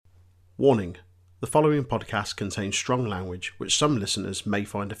Warning: the following podcast contains strong language which some listeners may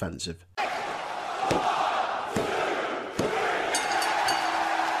find offensive.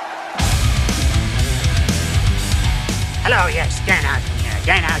 Hello, yes, Dan Housen here.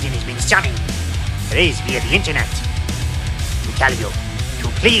 Dan Housen has been summoned, raised via the internet, to tell you to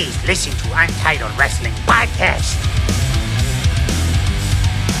please listen to Untitled Wrestling Podcast.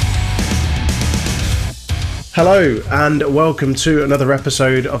 Hello and welcome to another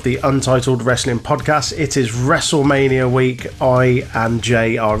episode of the Untitled Wrestling Podcast. It is WrestleMania week. I and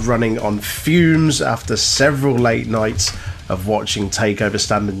Jay are running on fumes after several late nights of watching TakeOver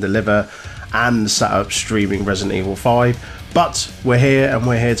Stand and Deliver and sat up streaming Resident Evil 5. But we're here and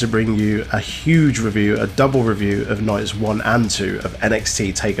we're here to bring you a huge review, a double review of nights 1 and 2 of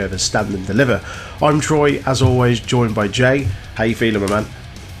NXT TakeOver Stand and Deliver. I'm Troy, as always, joined by Jay. How you feeling, my man?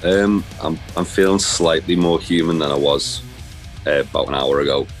 I'm feeling slightly more human than I was about an hour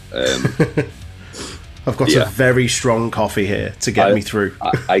ago. I've got a very strong coffee here to get me through.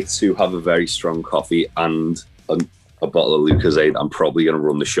 I too have a very strong coffee and a bottle of Lucozade. I'm probably going to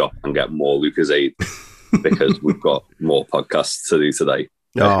run the shop and get more Lucozade because we've got more podcasts to do today.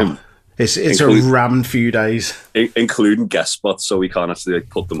 It's a rammed few days, including guest spots, so we can't actually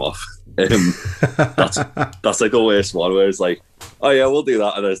put them off. That's like the worst one where it's like, oh yeah, we'll do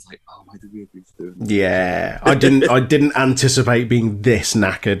that, and it's like, oh, why did we agree to do it? Yeah, I didn't anticipate being this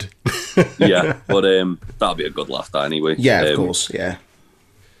knackered. Yeah, but that'll be a good laugh, anyway. Yeah, of course, yeah.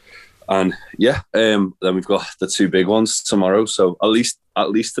 And yeah, then we've got the two big ones tomorrow. So at least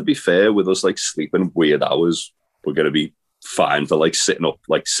to be fair, with us like sleeping weird hours, we're gonna be fine for like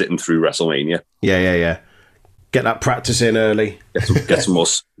sitting through WrestleMania. Yeah. Get that practice in early. Get some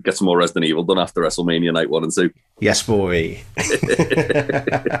more Resident Evil done after WrestleMania night 1 and 2. Yes, boy.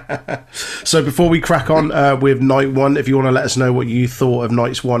 So before we crack on with night 1, if you want to let us know what you thought of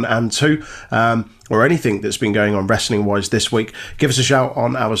nights 1 and 2, or anything that's been going on wrestling-wise this week, give us a shout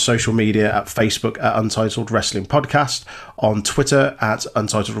on our social media at Facebook at Untitled Wrestling Podcast, on Twitter at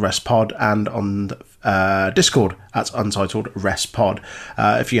Untitled Rest Pod, and on Discord at Untitled Rest Pod.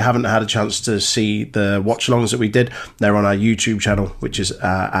 If you haven't had a chance to see the watch-alongs that we did, they're on our YouTube channel, which is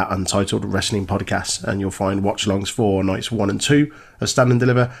at Untitled Wrestling Podcast, and you'll find watch-alongs for nights 1 and 2 of Stand and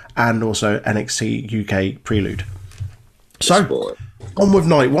Deliver, and also NXT UK Prelude. So, on with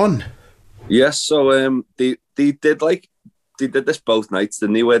night 1. Yes, so they did this both nights,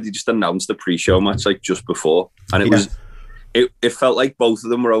 didn't they? Where they just announced the pre-show match like just before, and it felt like both of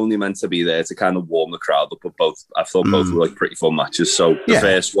them were only meant to be there to kind of warm the crowd up. But I thought both were like pretty fun matches. So the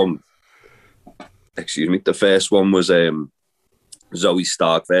first one was Zoe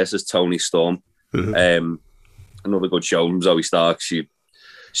Stark versus Toni Storm. Mm-hmm. Another good show from Zoe Stark. She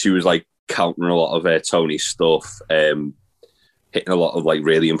was like countering a lot of Tony's stuff. Hitting a lot of like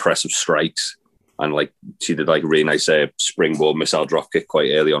really impressive strikes, and like she did like a really nice springboard missile dropkick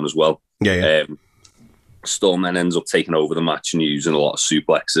quite early on as well. Yeah. Storm then ends up taking over the match and using a lot of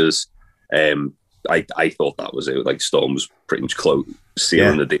suplexes. I thought that was it. Like Storm was pretty much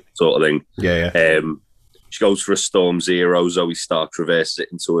sealing the deal sort of thing. Yeah. She goes for a Storm Zero. Zoe Stark reverses it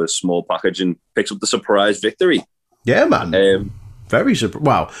into a small package and picks up the surprise victory. Yeah, man. Very surprised.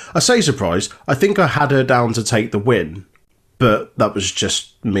 Wow, I say surprised. I think I had her down to take the win. But that was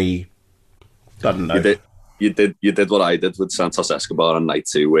just me. I don't know. You did what I did with Santos Escobar on night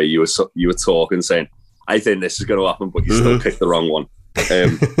 2, where you were talking, saying, "I think this is going to happen," but you still picked the wrong one.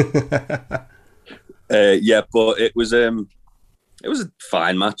 But it was a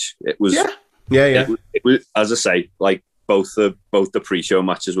fine match. It was yeah. It was, as I say, like both the pre-show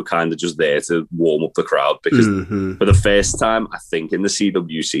matches were kind of just there to warm up the crowd because for the first time, I think in the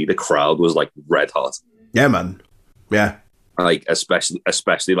CWC, the crowd was like red hot. Yeah, man. Yeah. Like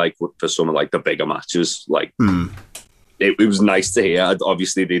especially like for some of like the bigger matches, like it was nice to hear.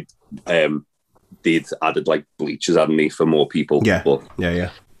 Obviously they'd added like bleachers, hadn't they, for more people. Yeah, but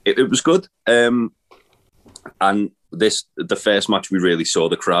it was good. And the first match we really saw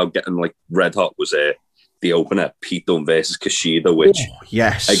the crowd getting like red hot was the opener, Pete Dunne versus Kushida, which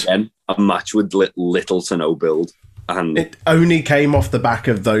again a match with little to no build, and it only came off the back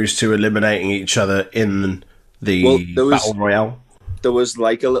of those two eliminating each other in the Battle Royale. There was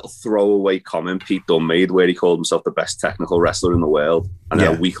like a little throwaway comment Pete Dunne made where he called himself the best technical wrestler in the world. And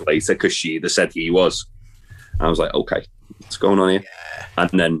then a week later, Kushida said he was. And I was like, okay, what's going on here? Yeah.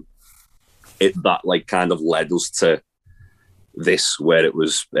 And then that like kind of led us to this, where it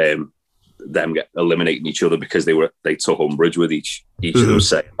was them eliminating each other because they took umbrage with each of them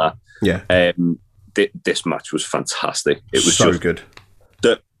saying that. Yeah. This match was fantastic. It was so good.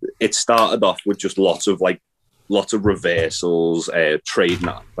 It started off with just lots of like lots of reversals, trading,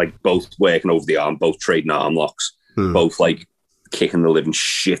 like both working over the arm, both trading arm locks, both like kicking the living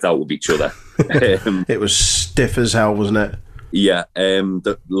shit out of each other. It was stiff as hell, wasn't it? Yeah.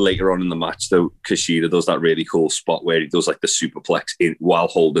 Later on in the match, though, Kushida does that really cool spot where he does like the superplex while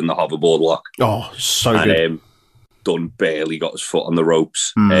holding the hoverboard lock. Oh, so good. Dunn barely got his foot on the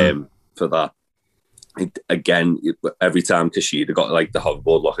ropes for that. Again, every time Kushida got like the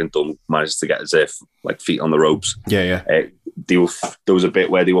hoverboard lock and Dunn managed to get his like feet on the ropes. Yeah. There was a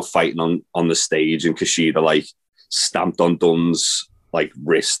bit where they were fighting on the stage, and Kushida like stamped on Dunn's like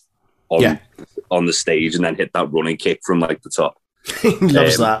wrist on the stage, and then hit that running kick from like the top. He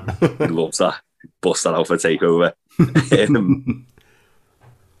loves that. He loves that. Bust that out for takeover.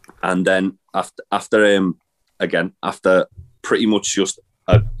 And then after pretty much just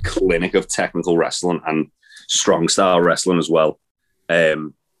a clinic of technical wrestling and strong style wrestling as well.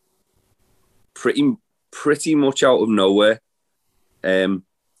 Pretty much out of nowhere. Dunn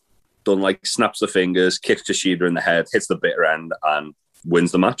like snaps the fingers, kicks Kushida in the head, hits the bitter end, and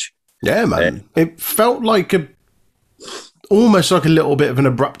wins the match. Yeah, man. It felt like almost like a little bit of an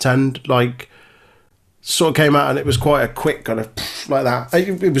abrupt end. Like sort of came out and it was quite a quick kind of like that.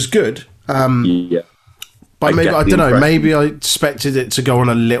 It was good. Yeah. But maybe I don't know. Maybe I expected it to go on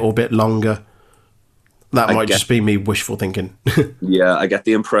a little bit longer. That might just be me wishful thinking. Yeah, I get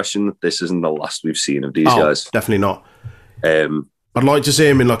the impression that this isn't the last we've seen of these guys. Definitely not. I'd like to see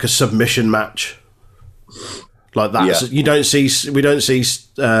him in like a submission match, like that. Yeah. So we don't see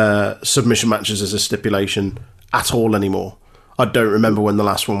submission matches as a stipulation at all anymore. I don't remember when the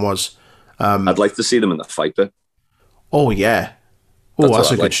last one was. I'd like to see them in the fight bit. Oh yeah.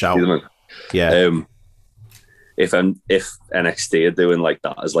 That's a good shout. Yeah. If NXT are doing like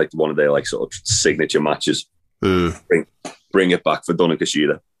that as like one of their like sort of signature matches, bring it back for Dunn and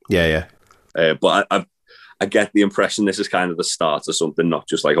Kushida. Yeah. But I get the impression this is kind of the start of something, not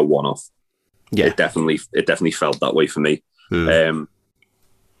just like a one-off. Yeah, it definitely felt that way for me. And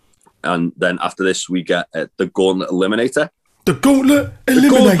then after this, we get the Gauntlet Eliminator. The Gauntlet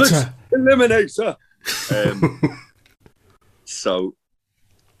Eliminator. So,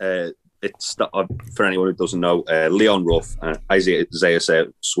 it's for anyone who doesn't know, Leon Ruff, Isaiah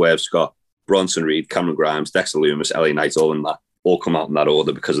Swerve Scott, Bronson Reed, Cameron Grimes, Dexter Lumis, LA Knight, all come out in that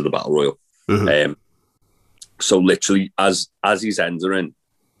order because of the Battle Royal. So literally, as he's entering,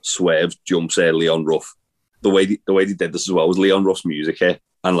 Swerve jumps Leon Ruff. The way they did this as well was Leon Ruff's music here,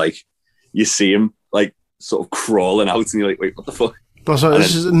 and like you see him like sort of crawling out, and you're like, wait, what the fuck? So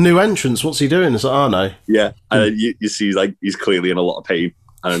this is a new entrance. What's he doing? It's like, oh no. Yeah, and then you see like he's clearly in a lot of pain,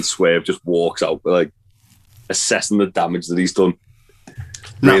 and then Swerve just walks out, like assessing the damage that he's done.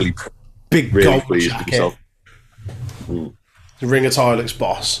 Really, big really pleased with himself. Ring of Tyler's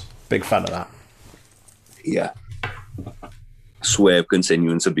boss. Big fan of that. Yeah. Swerve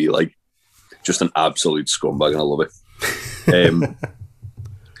continuing to be like just an absolute scumbag, and I love it.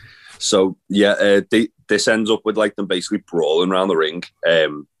 So yeah, this ends up with like them basically brawling around the ring.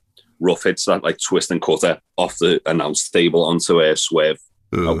 Ruff hits that like twist and cutter off the announce table onto Swerve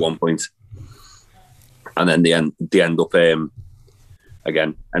at one point, and then they end up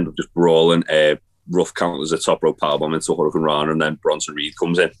just brawling. Ruff counters a top rope powerbomb into Hurricane Rana, and then Bronson Reed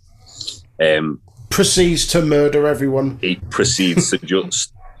comes in. Proceeds to murder everyone. He proceeds to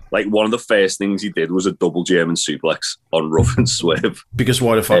just like one of the first things he did was a double German suplex on Ruff and Swerve. Because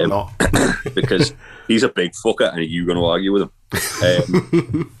why the fuck not? Because he's a big fucker, and are you going to argue with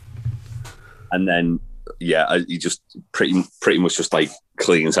him? And then he just pretty much just like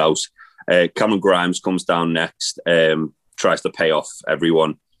cleans house. Cameron Grimes comes down next, tries to pay off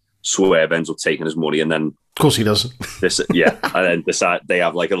everyone. Swerve ends up taking his money, and then of course he does. And then decide they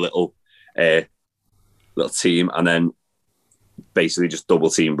have like a little team, and then basically just double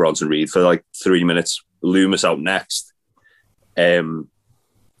team Bronson Reed for like 3 minutes. Lumis out next.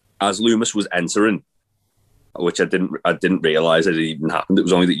 As Lumis was entering, which I didn't realize it even happened. It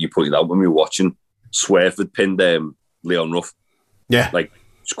was only that you pointed out when we were watching. Swerve had pinned Leon Ruff. Yeah, like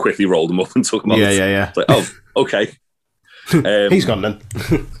just quickly rolled him up and took him out. Yeah. It's like, oh, okay. He's gone then.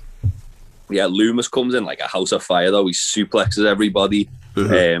 Yeah, Lumis comes in like a house of fire though. He suplexes everybody.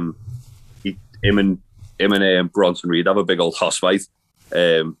 Him and Bronson Reed have a big old hoss fight.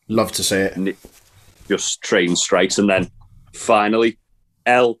 Love to see it. Just train strikes, and then finally,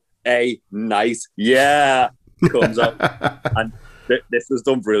 L.A. Knight, comes out. And this was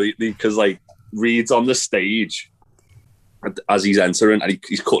done brilliantly because like Reed's on the stage as he's entering, and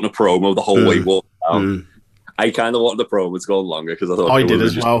he's cutting a promo the whole way walking down. I kind of wanted the promo to go longer because I thought I did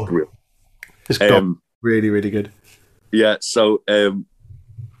as well. It's really, really good. Yeah, so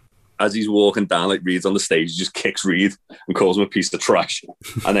as he's walking down, like Reed's on the stage, he just kicks Reed and calls him a piece of trash.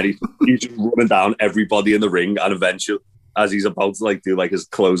 And then he's just running down everybody in the ring. And eventually, as he's about to like do like his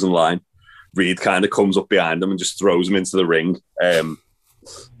closing line, Reed kind of comes up behind him and just throws him into the ring. And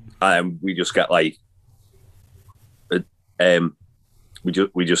we just get like,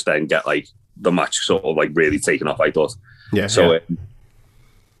 we just then get like the match sort of like really taken off, I thought. Yeah. So,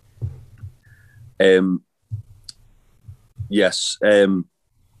 yes,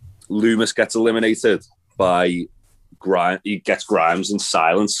 Loomis gets eliminated by Grimes. He gets Grimes in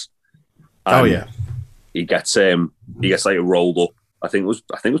silence. Oh yeah. He gets like rolled up. I think it was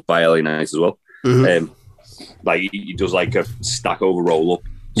by LA Knight as well. Mm-hmm. Like he does like a stack over roll up.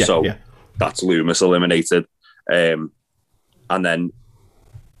 Yeah, so yeah. that's Loomis eliminated. And then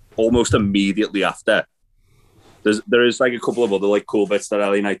almost immediately after, there is like a couple of other like cool bits that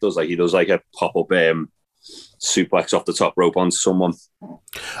LA Knight does. Like he does like a pop up suplex off the top rope on someone.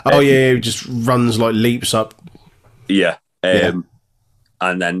 Oh yeah, he just runs like leaps up. Yeah. And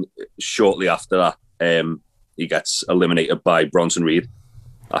then shortly after that, he gets eliminated by Bronson Reed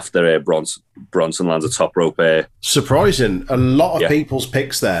after Bronson lands a top rope. Surprising. A lot of people's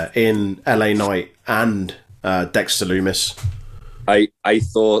picks there in LA Knight and Dexter Loomis. I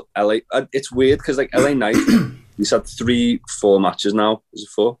thought LA. It's weird because like LA Knight, he's had 3-4 matches now. Is it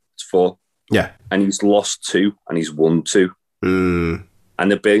 4? It's 4. Yeah, and he's lost 2 and he's won 2. Mm.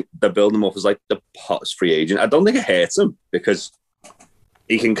 And they're building him up as like the hottest free agent. I don't think it hurts him because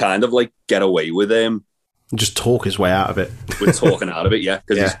he can kind of like get away with just talk his way out of it. With talking out of it, yeah.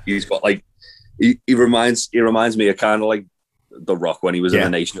 Because he's got like he reminds me of kind of like The Rock when he was in the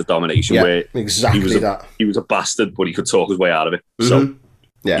Nation of Domination, where exactly he was a bastard, but he could talk his way out of it. Mm-hmm. So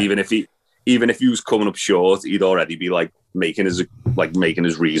even if he was coming up short, he'd already be like making his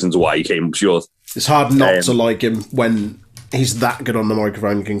reasons why he came up short. It's hard not to like him when he's that good on the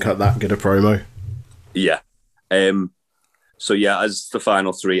microphone and can cut that good a promo. Yeah. So yeah, as the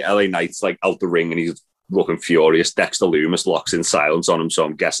final 3, LA Knight's like out the ring and he's looking furious. Dexter Loomis locks in silence on him, so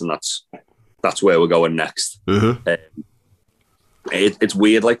I'm guessing that's where we're going next. Mm-hmm. It's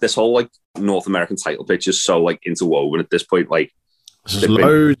weird, like this whole like North American title pitch is so like interwoven at this point. Like there's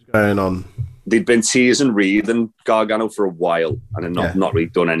loads going on. They'd been teasing Reed and Gargano for a while and then not really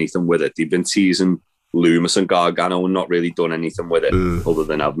done anything with it. They'd been teasing Loomis and Gargano and not really done anything with it other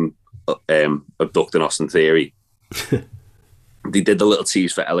than having abducting Austin Theory. They did the little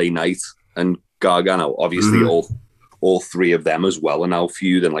tease for LA Knight and Gargano. Obviously, all 3 of them as well are now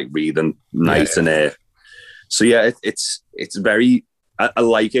feuding, like Reed and Knight and so yeah, it's very. I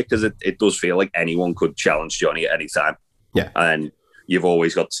like it because it does feel like anyone could challenge Johnny at any time. Yeah, and you've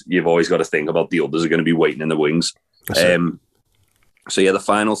always got to think about the others are going to be waiting in the wings. So yeah, the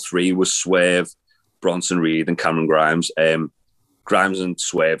final 3 was Swerve, Bronson Reed, and Cameron Grimes. Grimes and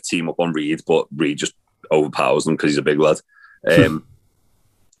Swerve team up on Reed, but Reed just overpowers them because he's a big lad. And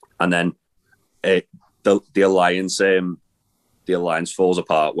then the alliance falls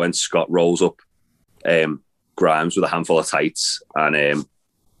apart when Scott rolls up Grimes with a handful of tights and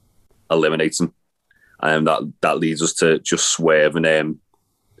eliminates him. And that leads us to just Swerve and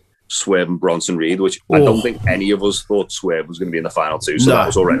Bronson Reed, which I don't think any of us thought Swerve was going to be in the final 2. So that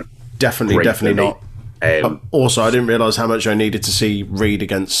was already definitely not. Also, I didn't realise how much I needed to see Reed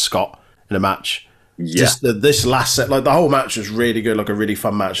against Scott in a match. Yeah. Just this last set, like the whole match was really good, like a really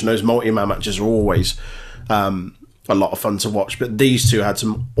fun match. And those multi-man matches are always a lot of fun to watch. But these 2 had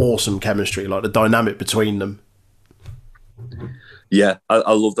some awesome chemistry, like the dynamic between them. Yeah,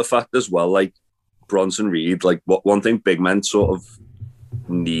 I love the fact as well, like Bronson Reed, like one thing big men sort of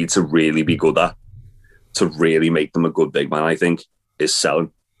need to really be good at to really make them a good big man, I think, is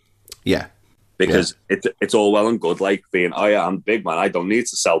selling. Yeah. Because it's all well and good, like being, oh yeah, I'm big man, I don't need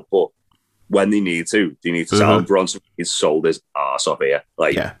to sell, but when they need to sell. And Bronson Reed sold his arse off here.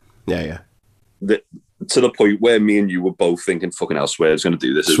 Like, yeah. To the point where me and you were both thinking, fucking hell, Swerve's going to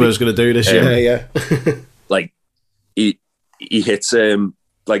do this. Swerve's going to do this, yeah. Like, he hits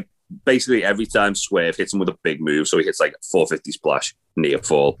like basically every time Swerve hits him with a big move, so he hits like a 450 splash, near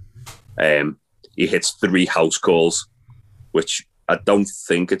fall. He hits 3 house calls, which I don't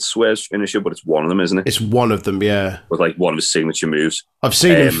think it's Swerve's finisher, but it's one of them, isn't it? It's one of them, yeah. With like one of his signature moves. I've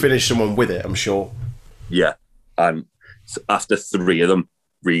seen him finish someone with it, I'm sure. Yeah. And after 3 of them,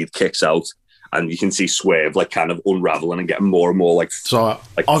 Reed kicks out, and you can see Swerve like kind of unraveling and getting more and more like. So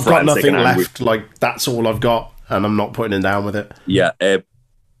I've got nothing left. Like that's all I've got, and I'm not putting him down with it. Yeah.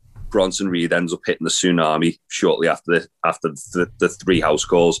 Bronson Reed ends up hitting the tsunami shortly after the 3 house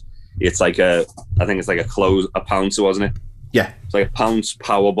calls. It's like I think it's like a pouncer, wasn't it? Yeah. It's like a pounce,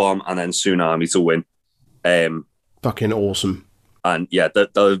 power bomb, and then tsunami to win. Fucking awesome. And yeah,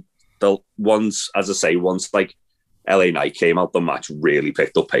 the once like LA Knight came out, the match really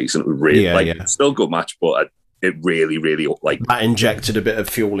picked up pace, and it was really still a good match, but it really, really like that injected a bit of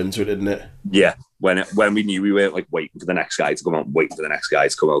fuel into it, didn't it? Yeah, when we knew we weren't like waiting for the next guy to come out,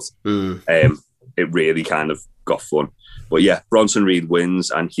 it really kind of got fun. But yeah, Bronson Reed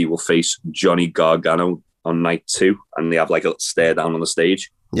wins, and he will face Johnny Gargano on night 2, and they have like a stare down on the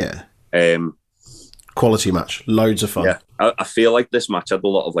stage. Yeah. Quality match, loads of fun. Yeah, I feel like this match had a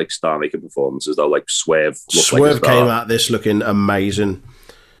lot of like star making performances though. Like Swerve came out this looking amazing.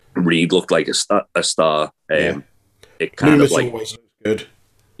 Reed looked like a star. It kind Loomis of like always looks good.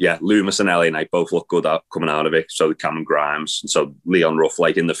 Yeah, Loomis and LA Knight both look good coming out of it. So did Cameron Grimes, and so Leon Ruff,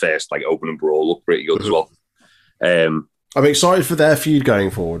 like in the first like opening brawl, looked pretty good as well. I'm excited for their feud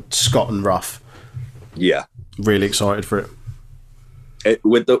going forward, Scott and Ruff. Yeah, really excited for it.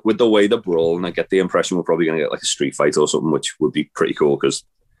 With the way the brawl, and I get the impression we're probably going to get like a street fight or something, which would be pretty cool, because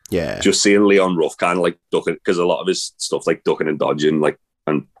just seeing Leon Ruff kind of like ducking, because a lot of his stuff like ducking and dodging, like,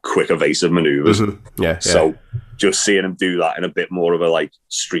 and quick evasive maneuvers. Mm-hmm. So just seeing him do that in a bit more of a like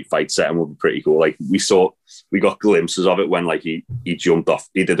street fight setting would be pretty cool. Like we got glimpses of it when like he jumped off,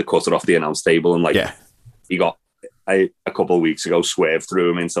 he did the cutter off the announce table, and like he got a couple of weeks ago, Swerve threw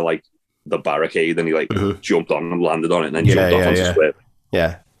him into like the barricade, and he like jumped on and landed on it, and then jumped off onto Swerve.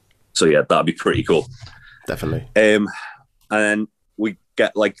 Yeah. So yeah, that'd be pretty cool. Definitely. And then we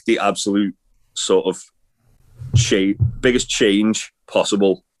get like the absolute sort of biggest change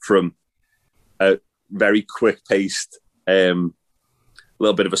possible from a very quick-paced, little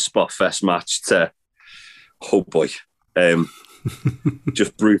bit of a spot fest match to, oh boy,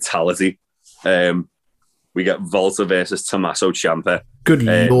 just brutality. We get Volta versus Tommaso Ciampa. Good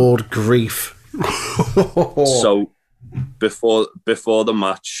Lord grief. So before the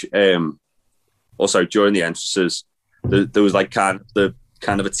match, also during the entrances, there was like kind of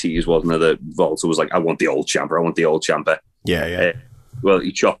a tease, wasn't there? That Volta was like, I want the old Ciampa. Yeah. Well,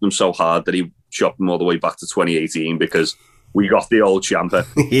 he chopped him so hard that he chopped him all the way back to 2018, because we got the old Ciampa.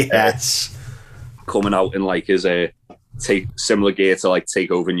 Yes. Coming out in like his similar gear to like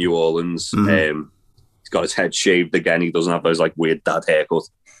take over New Orleans. Mm-hmm. He's got his head shaved again. He doesn't have those like weird dad haircut.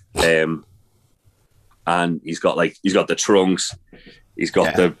 And he's got the trunks. He's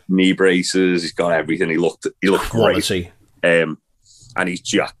got the knee braces. He's got everything. He looked quality. Great. And he's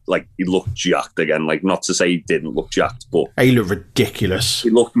jacked. Like, he looked jacked again. Like, not to say he didn't look jacked, but he looked ridiculous. He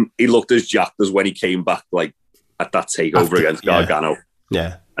looked as jacked as when he came back, like at that takeover against Gargano.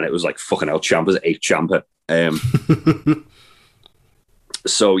 Yeah. And it was like, fucking hell, Ciampa's 8 Ciampa.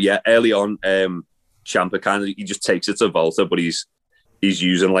 So yeah, early on, Ciampa he just takes it to Volta, but he's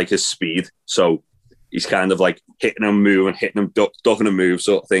using like his speed. So he's kind of like hitting him, moving, hitting him, ducking a move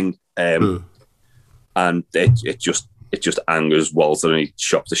sort of thing. And it just angers Walter, and he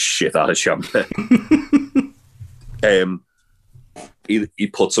chops the shit out of Ciampa. He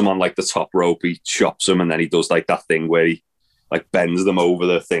puts him on like the top rope, he chops him, and then he does like that thing where he like bends them over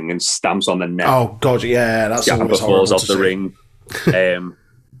the thing and stamps on the neck. Oh god, yeah, that's Ciampa falls off the ring.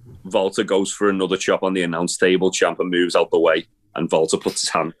 Volta goes for another chop on the announce table. Ciampa moves out the way, and Volta puts his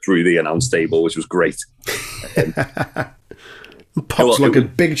hand through the announce table, which was great. Pops like a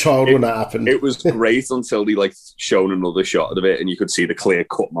big child when that happened. It was great until he like shown another shot of it, and you could see the clear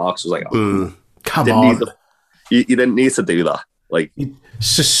cut marks. I was like, come on, you didn't need to do that. Like, you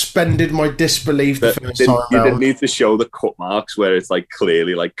suspended my disbelief the first time. You didn't need to show the cut marks where it's like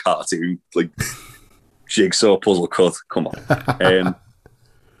clearly like cartoon, like jigsaw puzzle cut. Come on.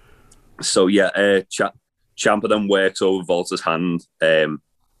 So yeah, Ciampa then works over Volta's hand,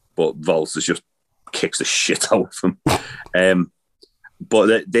 but Volta just kicks the shit out of him.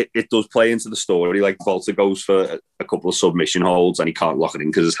 But it does play into the story. Like, Volta goes for a couple of submission holds, and he can't lock it in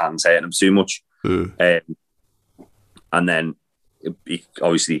because his hand's hurting him too much. And then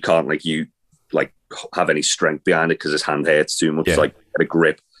obviously he can't have any strength behind it because his hand hurts too much. Like, get a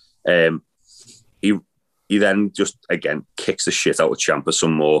grip. He then just again kicks the shit out of Ciampa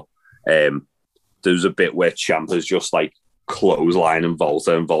some more. There's a bit where Ciampa's just like clotheslining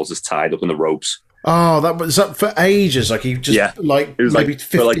Volta, and Volta's tied up in the ropes. Oh, that was up for ages. Like, he just like maybe like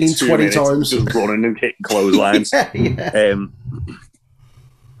 15, 20 times just running and hitting clotheslines. And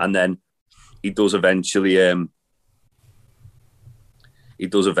then he does eventually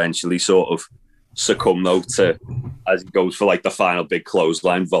sort of succumb though to, as he goes for like the final big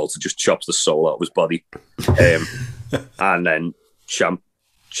clothesline, Volta just chops the soul out of his body. And then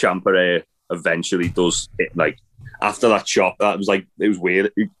Ciampa eventually does it, like after that chop. That was like, it was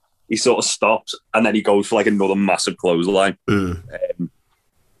weird. He sort of stops, and then he goes for like another massive clothesline and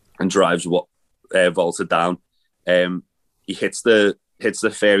drives Volta down. He hits the hits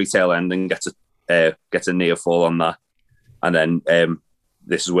the fairy tale end and gets a near fall on that, and then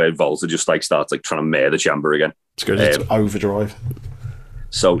this is where Volta just like starts like trying to mare the Ciampa again. It's good. It's overdrive.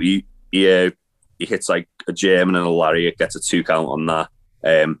 So he hits like a German and a lariat, gets a 2 count on that.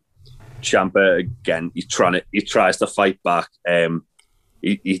 Ciampa again, he tries to fight back.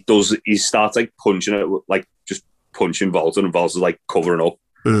 He starts like punching it, like just punching Volta, and Volta's like covering up.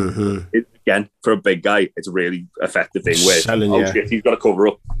 Mm-hmm. Again, for a big guy, it's a really effective thing where shit, he's got to cover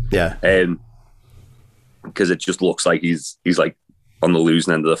up. Yeah. Because it just looks like he's like on the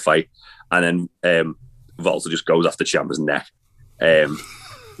losing end of the fight, and then Volta just goes after Ciampa's neck.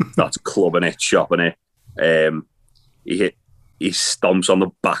 Starts clubbing it, chopping it. He stomps on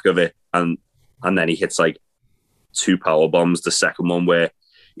the back of it, and then he hits like 2 power bombs. The second one where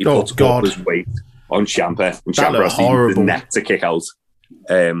he puts all his weight on Ciampa, and Ciampa has to use his neck to kick out.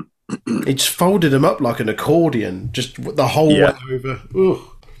 He just folded him up like an accordion, just the whole way over. Ugh.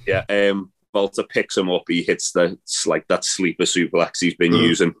 Yeah. Volta picks him up. He hits that sleeper suplex he's been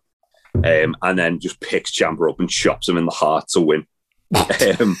using, and then just picks Ciampa up and chops him in the heart to win.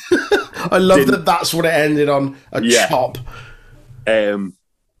 I love that. That's what it ended on, a chop.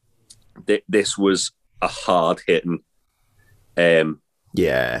 This was a hard hitting affair,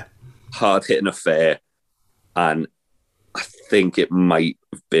 and I think it might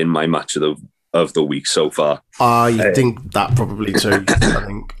have been my match of the week so far. I think that probably too.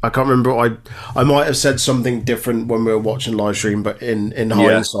 I can't remember. I might have said something different when we were watching live stream, but in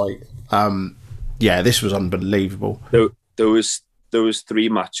hindsight, this was unbelievable. There was 3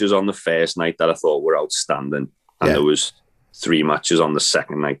 matches on the first night that I thought were outstanding, and there was 3 matches on the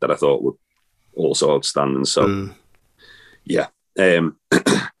second night that I thought were also outstanding. So,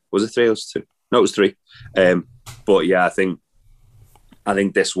 was it 3 or was it 2? No, it was 3. But yeah, I think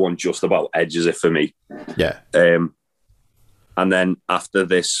this one just about edges it for me. Yeah. And then after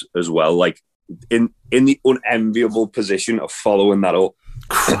this as well, like in the unenviable position of following that up,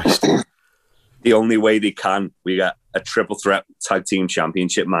 Christ. the only way they can, we got a triple threat tag team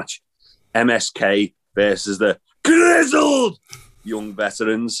championship match. MSK versus the Grizzled Young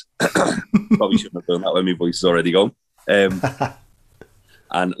Veterans. Probably shouldn't have done that when my voice is already gone. And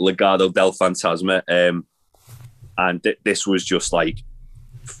Legado del Fantasma. And this was just like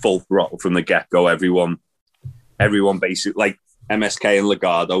full throttle from the get-go. Everyone basically, like MSK and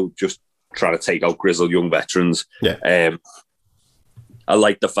Legado, just trying to take out Grizzled Young Veterans. Yeah. I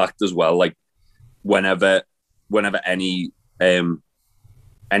like the fact as well, like whenever any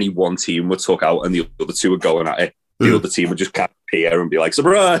one team were took out and the other two were going at it, the other team would just kind of appear and be like,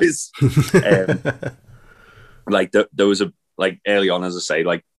 surprise! Like there was early on, as I say,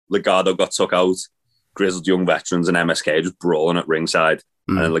 like Legado got took out, Grizzled Young Veterans and MSK just brawling at ringside,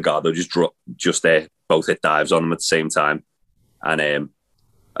 and then Legado just both hit dives on them at the same time, and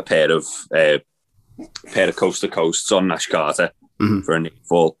a pair of coast to coasts on Nash Carter for a near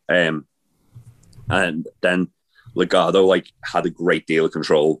fall, and then Legado had a great deal of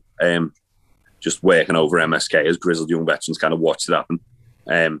control, just working over MSK as Grizzled Young Veterans kind of watched it happen.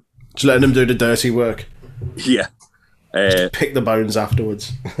 Just letting them do the dirty work. Yeah. Pick the bones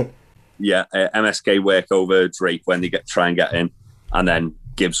afterwards. MSK work over Drake when they try and get in, and then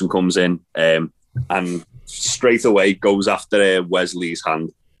Gibson comes in and straight away goes after Wesley's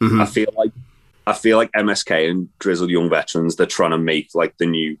hand. I feel like MSK and Grizzled Young Veterans, they're trying to make like the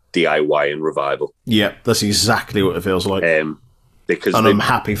new DIY and Revival. Yeah, that's exactly what it feels like. I'm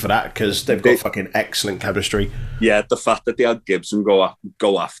happy for that because they've got fucking excellent chemistry. Yeah, the fact that they had Gibson go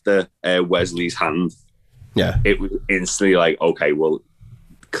after Wesley's hand, it was instantly like, okay, well,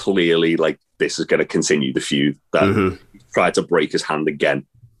 clearly, like this is going to continue the feud. That he tried to break his hand again.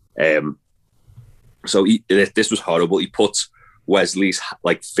 So this was horrible. He puts Wesley's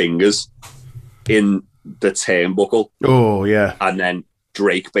fingers in the turnbuckle. Oh yeah, and then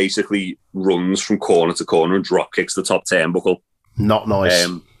Drake basically runs from corner to corner and drop kicks the top turnbuckle. Not nice.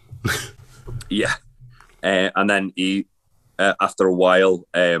 And then he, after a while,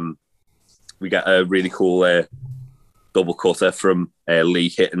 we get a really cool double cutter from Lee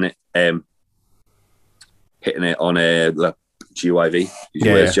hitting it on the GYV.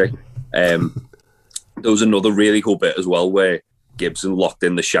 There was another really cool bit as well where Gibson locked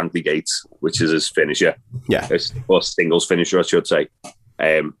in the Shankly Gates, which is his finisher. Yeah. Or singles finisher, I should say.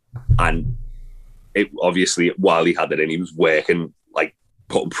 And it obviously, while he had it in, he was working,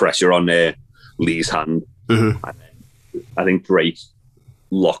 putting pressure on Lee's hand. And then I think Drake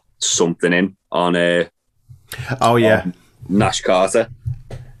locked something in on Nash Carter.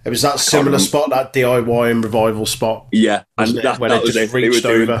 It was that similar spot, that DIY and Revival spot. Yeah, and that was just reached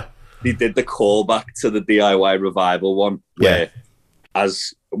over. He did the callback to the DIY Revival one, where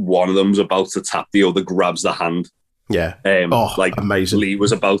as one of them's about to tap, the other grabs the hand. Yeah. Like amazing. Lee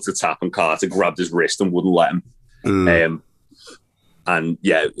was about to tap and Carter grabbed his wrist and wouldn't let him. And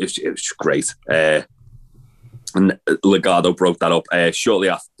yeah, it was great. And Legado broke that up shortly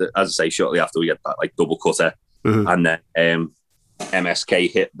after, as I say, shortly after we get that like double cutter. And then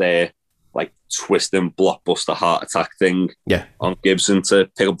MSK hit their like twisting blockbuster heart attack thing on Gibson to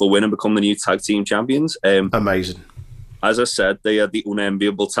pick up the win and become the new tag team champions. Amazing. As I said, they had the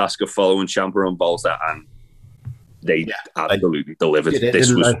unenviable task of following Ciampa and Bolter, and they absolutely delivered.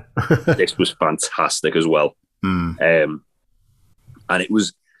 This was fantastic as well. And it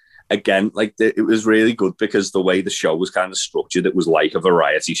was, again, like it was really good because the way the show was kind of structured, it was like a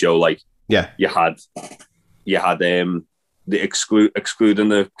variety show. Like you had the excluding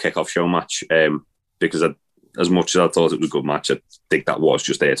the kickoff show match because as much as I thought it was a good match, I think that was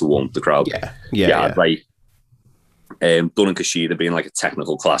just there to warm up the crowd. You had like Dunn and Kushida being like a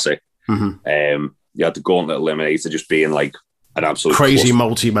technical classic. You had the Gauntlet Eliminator just being like an absolute crazy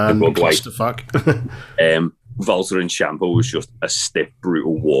multi-man clusterfuck. Volta and Ciampa was just a stiff,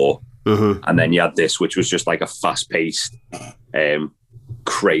 brutal war. And then you had this, which was just like a fast-paced,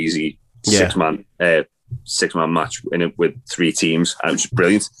 crazy six-man match in it with three teams. And it was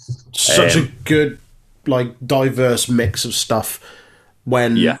brilliant. Such a good, like, diverse mix of stuff.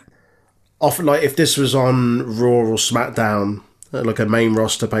 When often, like, if this was on Raw or SmackDown, like a main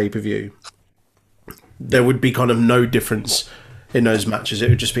roster pay-per-view, there would be kind of no difference in those matches. It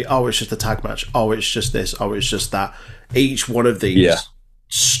would just be, oh, it's just a tag match. Oh, it's just this. Oh, it's just that. Each one of these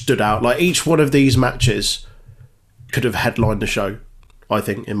stood out. Like, each one of these matches could have headlined the show, I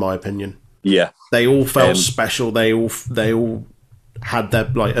think, in my opinion. Yeah. They all felt special. They all had their,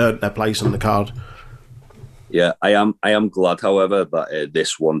 like, earned their place on the card. Yeah, I am glad, however, that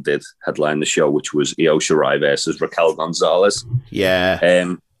this one did headline the show, which was Io Shirai versus Raquel Gonzalez.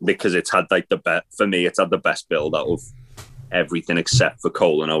 Yeah. Because it's had like for me, it's had the best build out of everything except for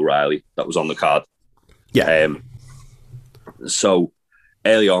Cole and O'Reilly that was on the card. Yeah. So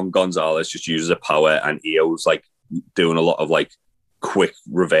early on, Gonzalez just uses her power, and Io's like doing a lot of like quick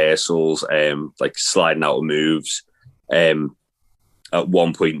reversals, like sliding out of moves. At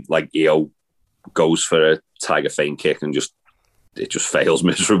one point, like Io goes for a Tiger Feint kick and it just fails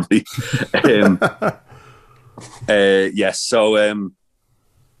miserably. So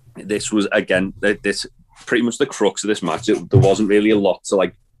this was, again, this pretty much the crux of this match. There wasn't really a lot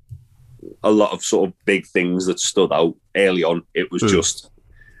of sort of big things that stood out early on. It was just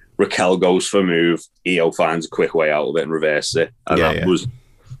Raquel goes for a move, Io finds a quick way out of it and reverses it. And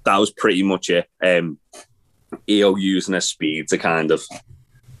that was pretty much it. Io using her speed to kind of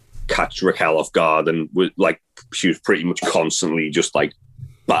catch Raquel off guard, and she was pretty much constantly just like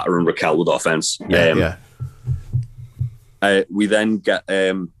battering Raquel with offense. We then get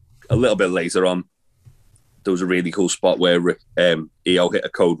a little bit later on, there was a really cool spot where Io hit a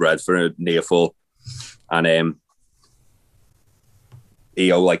code red for a near fall, and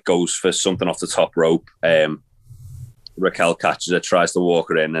Io like goes for something off the top rope. Raquel catches her, tries to walk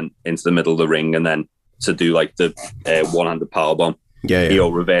her in and into the middle of the ring, and then to do like the one-handed powerbomb. Io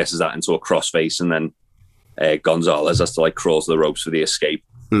reverses that into a crossface, and then Gonzalez has to like crawl to the ropes for the escape.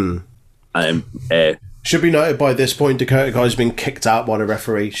 Should be noted by this point, Dakota Kai's been kicked out by the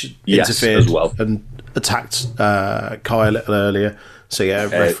referee. She interfered as well and attacked Kai a little earlier. So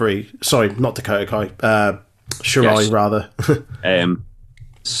referee. Sorry, not Dakota Kai. Shirai rather.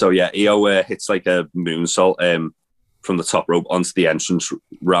 Io hits like a moonsault from the top rope onto the entrance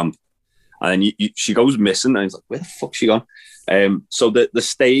ramp, and then she goes missing, and he's like, "Where the fuck's she gone?" So the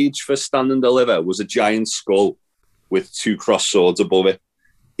stage for Stand and Deliver was a giant skull with two crossed swords above it.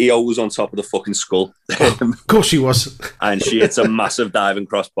 Io was on top of the fucking skull. Of course she was. And she hits a massive diving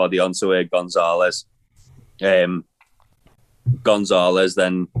crossbody onto Gonzalez. Gonzalez,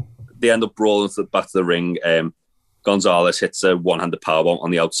 then they end up brawling to the back of the ring. Gonzalez hits a one-handed powerbomb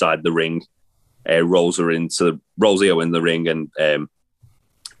on the outside of the ring, rolls Io in the ring, and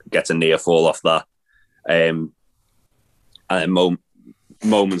gets a near fall off that. And then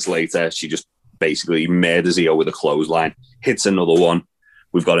moments later, she just basically murders Io with a clothesline, hits another one.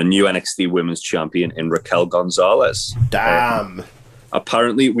 We've got a new NXT Women's Champion in Raquel Gonzalez. Damn.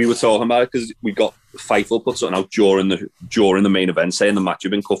 Apparently, we were talking about it because we got Fightful put something out during the main event saying the match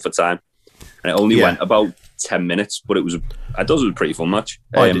had been cut for time, and it only went about 10 minutes, but I thought it was a pretty fun match.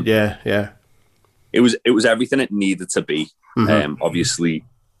 I did, yeah. It was everything it needed to be. Obviously,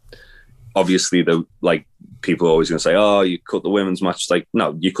 the like people are always going to say, "Oh, you cut the women's match." It's like,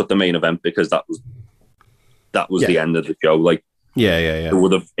 no, you cut the main event because that was the end of the show. Like, Yeah, yeah, yeah.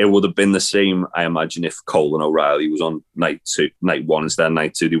 It would have been the same, I imagine, if Cole and O'Reilly was on night one instead of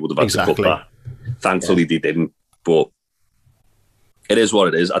night two. They would have had to cut that. Thankfully, they didn't. But it is what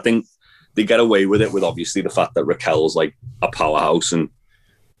it is. I think they get away with it with obviously the fact that Raquel's like a powerhouse and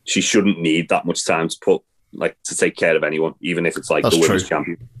she shouldn't need that much time to take care of anyone, even if it's like the women's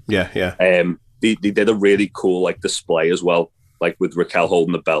champion. Yeah, yeah. They did a really cool like display as well, like with Raquel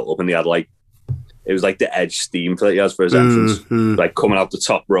holding the belt up, and they had like it was like the Edge steam that he has for his entrance, like coming out the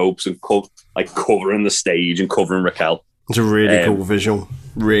top ropes and covering the stage and covering Raquel. It's a really cool visual,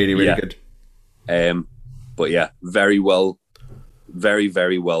 really good. But yeah, very well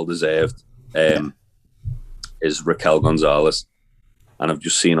deserved. Is Raquel Gonzalez, and I've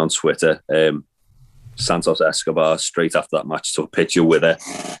just seen on Twitter, Santos Escobar straight after that match took a picture with her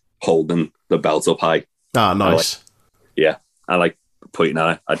holding the belt up high. Ah, nice. I like pointing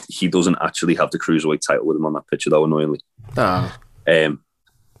at it. He doesn't actually have the cruiserweight title with him on that picture, though, annoyingly. Ah,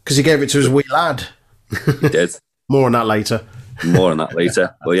 because he gave it to his wee lad. He did. More on that later. But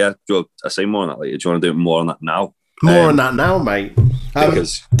yeah, I say more on that later. Do you want to do more on that now? More on that now, mate.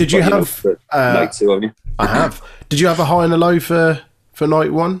 Did you have night two? Have you? I have. Did you have a high and a low for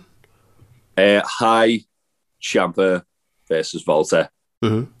night one? High, Ciampa versus Volta.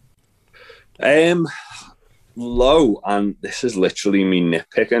 Mm-hmm. Low, and this is literally me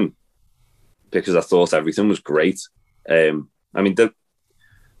nitpicking because I thought everything was great. I mean, the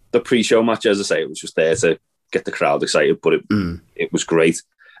pre-show match, as I say, it was just there to get the crowd excited, but it was great.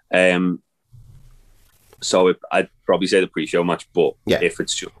 So I'd probably say the pre-show match, but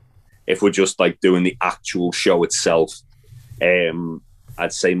if we're just like doing the actual show itself,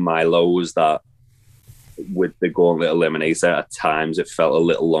 I'd say my low was that with the Gauntlet Eliminator, at times it felt a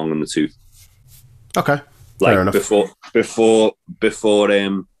little long in the tooth. Okay, like fair enough. Before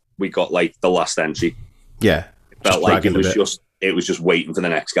we got like the last entry, yeah, it felt like it was just waiting for the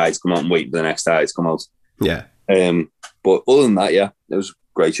next guy to come out and waiting for the next guy to come out. Yeah. But other than that, it was a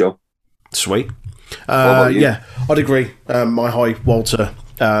great show. Sweet. Yeah, I'd agree. My high, Walter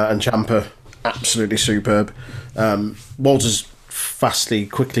and Ciampa, absolutely superb. Walter's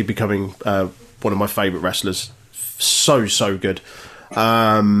quickly becoming one of my favourite wrestlers. So good.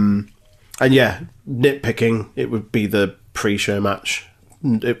 And yeah, nitpicking, it would be the pre-show match.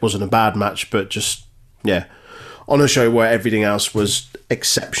 It wasn't a bad match, but just, yeah, on a show where everything else was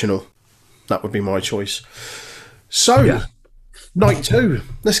exceptional. That would be my choice. So, night two,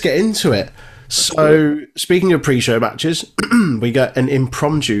 let's get into it. So, speaking of pre-show matches, we got an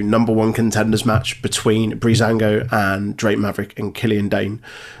impromptu number one contenders match between Breezango and Drake Maverick and Killian Dane.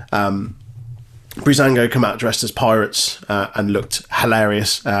 Breezango come out dressed as pirates and looked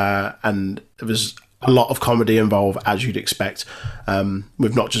hilarious, and there was a lot of comedy involved, as you'd expect,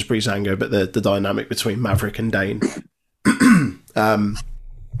 with not just Breezango, but the dynamic between Maverick and Dane.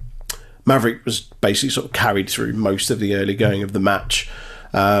 Maverick was basically sort of carried through most of the early going of the match.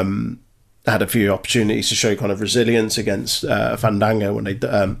 Had a few opportunities to show kind of resilience against Fandango when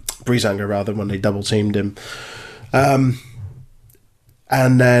Breezango rather, when they double teamed him. And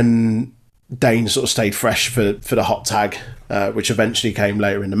then Dane sort of stayed fresh for the hot tag, which eventually came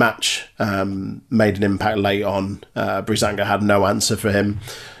later in the match. Made an impact late on. Breezango had no answer for him.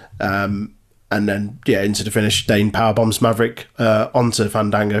 And then, into the finish, Dane powerbombs Maverick onto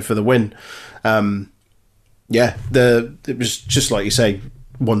Fandango for the win. It was just like you say,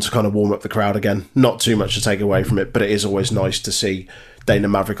 one to kind of warm up the crowd again. Not too much to take away from it, but it is always nice to see Dane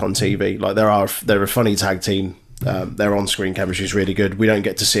and Maverick on TV. Like they're a funny tag team. Their on-screen chemistry is really good. We don't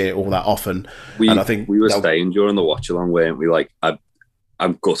get to see it all that often. And I think we were staying during the watch along, weren't we? Like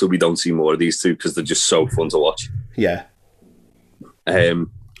I'm gutted we don't see more of these two because they're just so fun to watch. Yeah.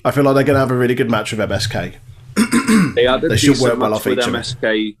 I feel like they're going to have a really good match with MSK. They should work well off each other.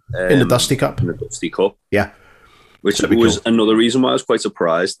 MSK, in the Dusty Cup. In the Dusty Cup. Yeah. Which was another reason why I was quite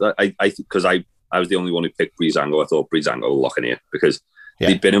surprised. That because I was the only one who picked Breezango. I thought Breezango would lock in here because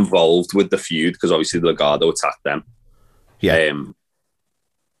they'd been involved with the feud because obviously Legado attacked them. Yeah.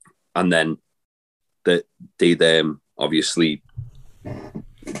 And then they'd obviously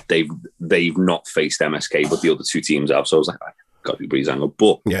they've not faced MSK, but the other two teams have. So I was like, got to be Breezango.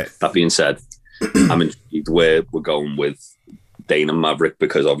 But that being said, I'm intrigued where we're going with Dane and Maverick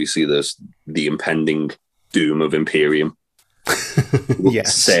because obviously there's the impending doom of Imperium.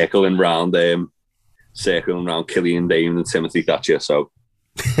 Yes. Circling around Killian Dane and Timothy Thatcher. So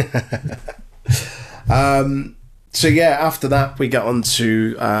after that we get on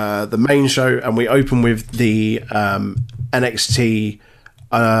to the main show and we open with the NXT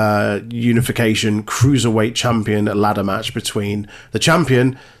Unification Cruiserweight Champion ladder match between the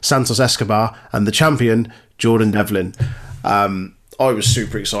champion Santos Escobar and the champion Jordan Devlin. I was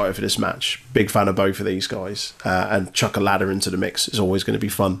super excited for this match. Big fan of both of these guys. And chuck a ladder into the mix is always going to be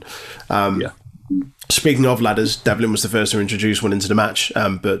fun. Speaking of ladders, Devlin was the first to introduce one into the match,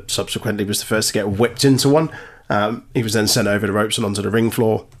 but subsequently was the first to get whipped into one. He was then sent over the ropes and onto the ring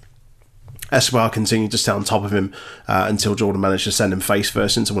floor. Escobar continued to stay on top of him until Jordan managed to send him face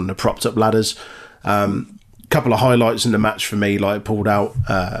first into one of the propped up ladders. Couple of highlights in the match for me, like pulled out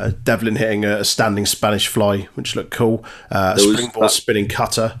Devlin hitting a standing Spanish fly, which looked cool. Springboard spinning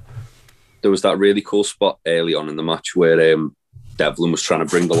cutter. There was that really cool spot early on in the match where Devlin was trying to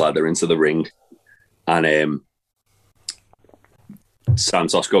bring the ladder into the ring, and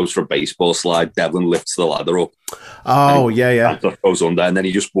Santos goes for a baseball slide. Devlin lifts the ladder up. Oh, yeah. Santos goes under, and then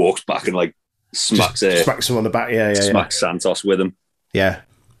he just walks back and like smacks him on the back. Smacks Santos with him. Yeah,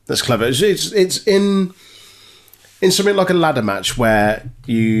 that's clever. It's in something like a ladder match where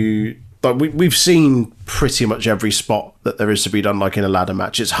we've seen pretty much every spot that there is to be done like in a ladder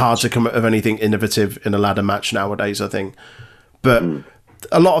match. It's hard to come up with anything innovative in a ladder match nowadays, I think. But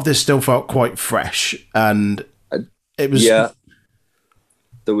a lot of this still felt quite fresh, and it was... Yeah.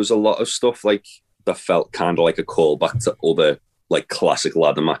 There was a lot of stuff like that felt kind of like a callback to other like classic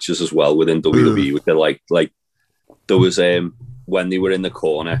ladder matches as well within WWE. With the like there was when they were in the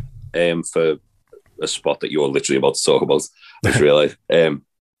corner for a spot that you're literally about to talk about. I just realised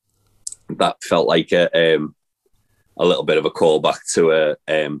that felt like a little bit of a callback to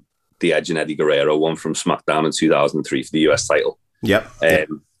the Edge and Eddie Guerrero one from SmackDown in 2003 for the US title. Yep.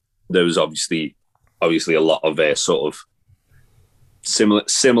 There was obviously a lot of sort of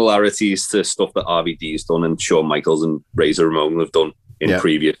similarities to stuff that RVD's done and Shawn Michaels and Razor Ramon have done in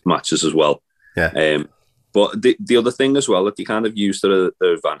previous matches as well. Yeah. But the other thing as well that they kind of used to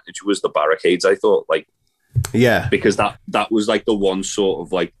their advantage was the barricades, I thought. Because that was like the one sort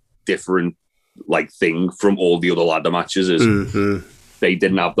of like different like thing from all the other ladder matches is they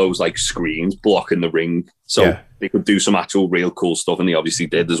didn't have those like screens blocking the ring. So they could do some actual real cool stuff, and they obviously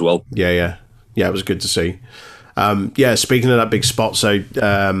did as well. Yeah, it was good to see. Speaking of that big spot, so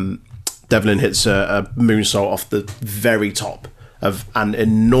Devlin hits a moonsault off the very top of an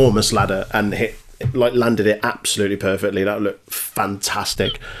enormous ladder and landed it absolutely perfectly. That looked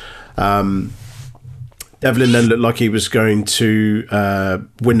fantastic. Devlin then looked like he was going to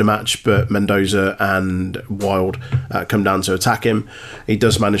win the match, but Mendoza and Wilde come down to attack him. He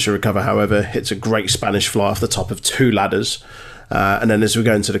does manage to recover, however, hits a great Spanish fly off the top of two ladders. And then as we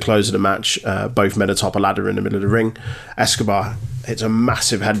go into the close of the match, both men atop a ladder in the middle of the ring. Escobar hits a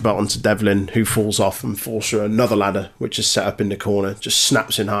massive headbutt onto Devlin, who falls off and falls through another ladder, which is set up in the corner, just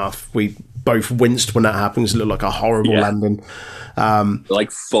snaps in half. We both winced when that happens. It looked like a horrible landing.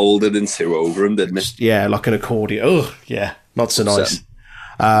 Like folded in two over him, didn't it? Yeah, like an accordion. Oh, yeah, not so nice.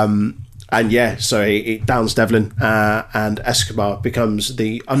 So he downs Devlin, and Escobar becomes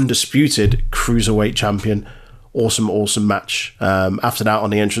the undisputed cruiserweight champion. Awesome match. After that, on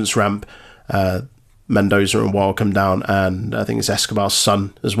the entrance ramp, Mendoza and Wilde come down, and I think it's Escobar's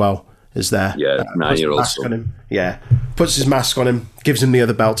son as well is there. Yeah, 9-year-old son. Yeah, puts his mask on him, gives him the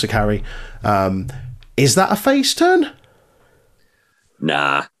other belt to carry. Is that a face turn?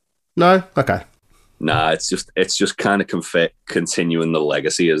 Nah. No? Okay. Nah, it's just kind of continuing the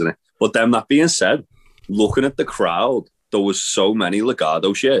legacy, isn't it? But then that being said, looking at the crowd, there was so many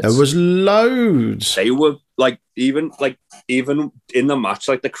Legado shirts. There was loads. They were even in the match,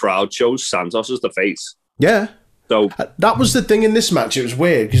 like the crowd chose Santos as the face. Yeah. So that was the thing in this match. It was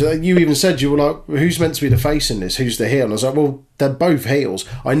weird because you even said, you were like, who's meant to be the face in this? Who's the heel? And I was like, well, they're both heels.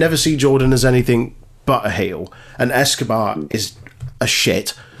 I never see Jordan as anything but a heel, and Escobar is a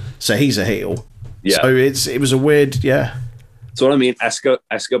shit, so he's a heel. Yeah. So it was a weird, yeah. That's what I mean.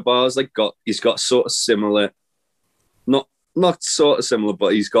 Escobar's he's got sort of similar, not sort of similar,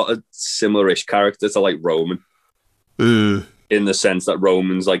 but he's got a similar-ish character to like Roman, in the sense that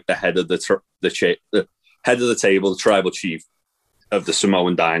Roman's like the head of the head of the table, the tribal chief of the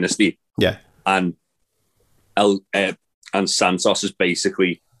Samoan dynasty. Yeah, and Santos is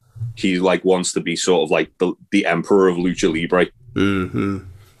basically, he like wants to be sort of like the emperor of Lucha Libre,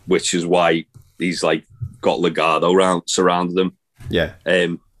 which is why he's like got Legado surrounded him. Yeah.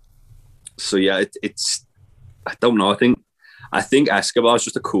 So yeah, it's I don't know. I think Escobar's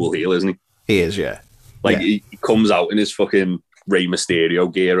just a cool heel, isn't he? He is, yeah. He comes out in his fucking Rey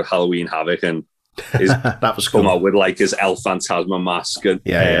Mysterio gear, Halloween Havoc, and that was cool. Come out with like his El Fantasma mask and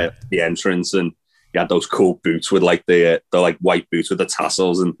the entrance, and he had those cool boots with like the like white boots with the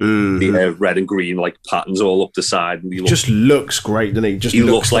tassels and the red and green like patterns all up the side. And he just looks great, doesn't he? He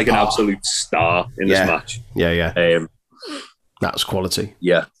looks like an absolute star in this match. Yeah. That's quality.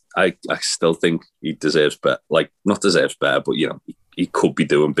 Yeah. I still think he deserves better. Like, not deserves better, but he could be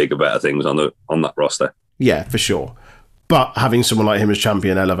doing bigger, better things on that roster. Yeah, for sure. But having someone like him as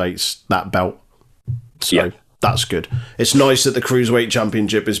champion elevates that belt. So that's good. It's nice that the Cruiserweight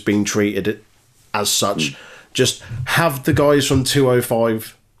Championship is being treated as such. Just have the guys from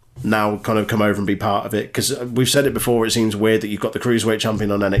 205 now kind of come over and be part of it, because we've said it before, it seems weird that you've got the Cruiserweight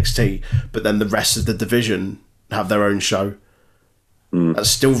Champion on NXT, but then the rest of the division have their own show. That's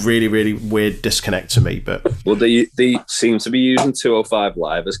still really, really weird disconnect to me. But well, they seem to be using 205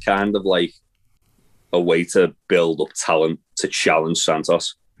 Live as kind of like a way to build up talent to challenge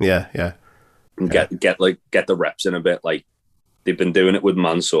Santos. Yeah. And get the reps in a bit. Like, they've been doing it with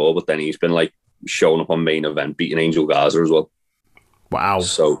Mansoor, but then he's been like showing up on Main Event, beating Angel Garza as well. Wow.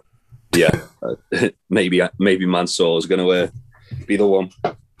 So yeah, maybe Mansoor is going to be the one.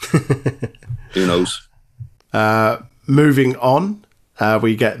 Who knows? Moving on.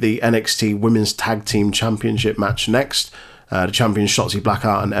 We get the NXT Women's Tag Team Championship match next. The champions Shotzi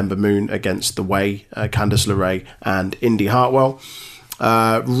Blackheart and Ember Moon against The Way, Candice LeRae and Indy Hartwell.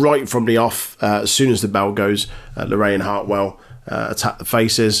 Right from the off, as soon as the bell goes, LeRae and Hartwell attack the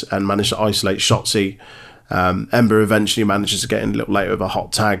faces and manage to isolate Shotzi. Ember eventually manages to get in a little later with a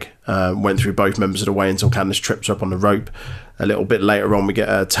hot tag. Went through both members of The Way until Candice trips her up on the rope. A little bit later on, we get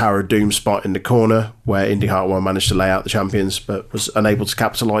a Tower of Doom spot in the corner where Indy Hartwell managed to lay out the champions, but was unable to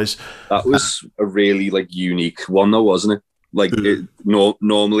capitalise. That was a really unique one, though, wasn't it?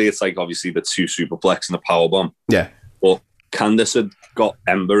 Normally it's obviously the two superplex and the powerbomb. Yeah. But Candice had got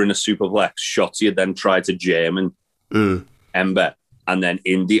Ember in a superplex. Shotzi had then tried to German Ember, and then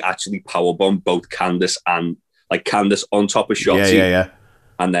Indy actually powerbombed both Candice and Candice on top of Shotzi. Yeah.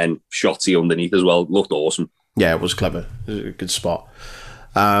 And then Shotzi underneath as well. Looked awesome. Yeah, it was clever. It was a good spot.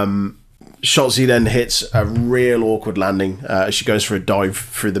 Shotzi then hits a real awkward landing. She goes for a dive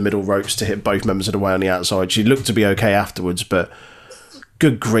through the middle ropes to hit both members of The Way on the outside. She looked to be okay afterwards, but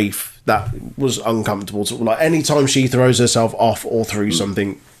good grief, that was uncomfortable. Anytime she throws herself off or through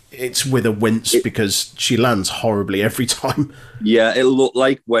something, it's with a wince because she lands horribly every time. Yeah, it looked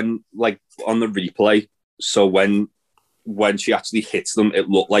like when on the replay. So when she actually hits them, it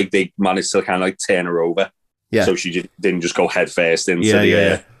looked like they managed to kind of turn her over. Yeah. So she didn't just go head first into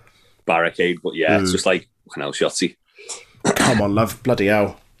the barricade. But it's just Shotzi. Come on, love. Bloody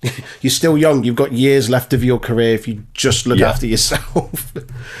hell. You're still young. You've got years left of your career if you just look after yourself.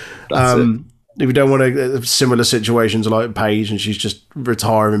 If you don't want a similar situations like Paige and she's just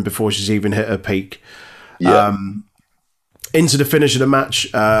retiring before she's even hit her peak. Yeah. Into the finish of the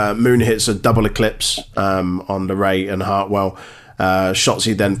match, Moon hits a double eclipse on LeRae and Hartwell.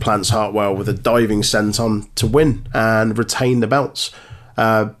 Shotzi then plants Hartwell with a diving senton to win and retain the belts.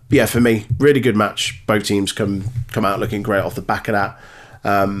 For me, really good match. Both teams come out looking great off the back of that.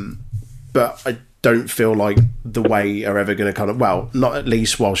 But I don't feel like The Way are ever going to not at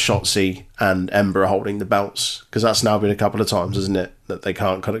least while Shotzi and Ember are holding the belts, because that's now been a couple of times, isn't it, that they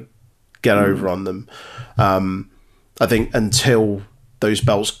can't kind of get over on them. I think until those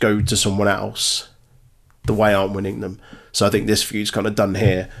belts go to someone else, The Way aren't winning them. So I think this feud's kind of done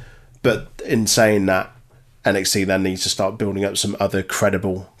here. But in saying that, NXT then needs to start building up some other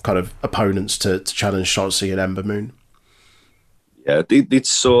credible kind of opponents to challenge Shotzi and Ember Moon. Yeah, they'd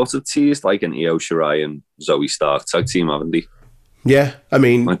sort of teased an Io Shirai and Zoe Stark tag team, haven't they? Yeah, I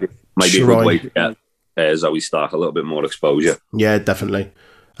mean, might be a good way to get Zoe Stark a little bit more exposure. Yeah, definitely.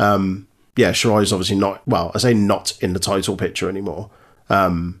 Shirai's obviously not in the title picture anymore.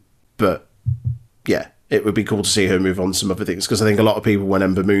 But yeah, it would be cool to see her move on to some other things, because I think a lot of people, when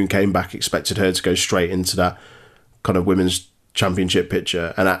Ember Moon came back, expected her to go straight into that kind of women's championship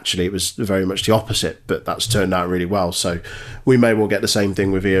picture, and actually it was very much the opposite, but that's turned out really well. So we may well get the same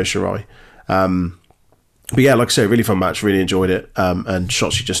thing with Io Shirai. But yeah, like I say, really fun match, really enjoyed it. And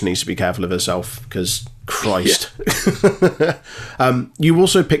Shotzi just needs to be careful of herself, because Christ. You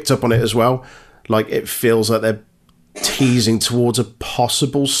also picked up on it as well. It feels like they're teasing towards a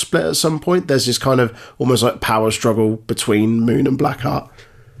possible split at some point. There's this kind of almost power struggle between Moon and Blackheart.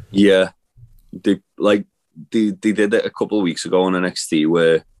 Yeah. They did it a couple of weeks ago on NXT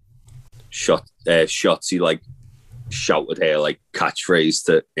where Shotzi shouted her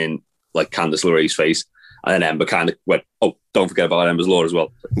catchphrase in Candice LeRae's face, and then Ember kind of went, "Oh, don't forget about Ember's Law as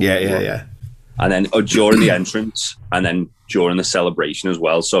well." Yeah. And then during the entrance, and then during the celebration as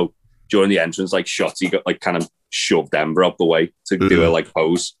well. So during the entrance, Shotzi got kind of shoved Ember up the way to do her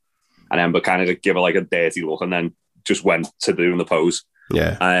pose, and Ember kind of give her a dirty look, and then just went to doing the pose.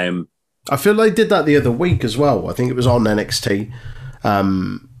 Yeah. I feel they did that the other week as well. I think it was on NXT,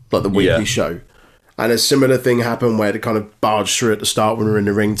 the weekly show. And a similar thing happened where they kind of barged through at the start when we were in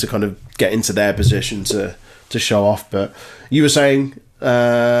the ring to kind of get into their position to show off. But you were saying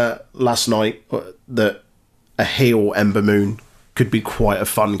last night that a heel Ember Moon could be quite a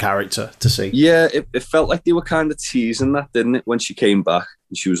fun character to see. Yeah, it felt like they were kind of teasing that, didn't it, when she came back?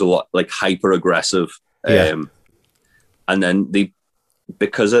 She was a lot like hyper aggressive. And then I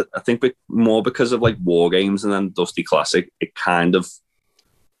think more because of like War Games and then Dusty Classic, it kind of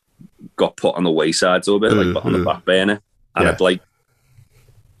got put on the wayside a little bit, like on the back burner. And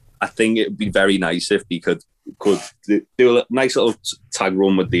I think it would be very nice if they could do a nice little tag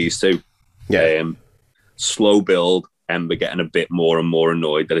run with these two. Slow build, Ember getting a bit more and more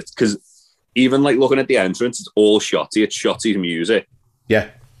annoyed that it's because even like looking at the entrance, it's all Shotzi. It's Shotzi's music. Yeah,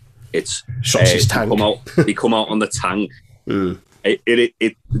 it's Shotzi's tank. They come out on the tank.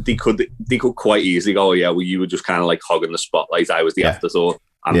 They could quite easily go, oh yeah, well you were just kind of like hogging the spotlight. I was the afterthought.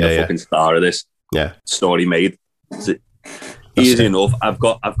 I'm the fucking star of this. Story made. Easy enough. I've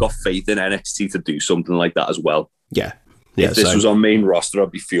got faith in NXT to do something like that as well. If this was on main roster,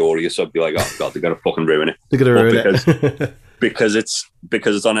 I'd be furious. I'd be like, oh god, they're gonna fucking ruin it. They're gonna ruin it. because it's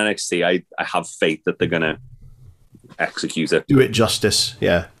on NXT. I have faith that they're gonna execute it. Do it justice.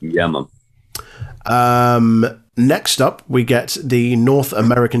 Yeah, man. Next up, we get the North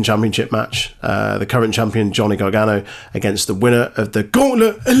American Championship match. The current champion, Johnny Gargano, against the winner of the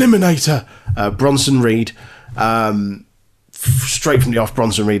Gauntlet Eliminator, Bronson Reed. Straight from the off,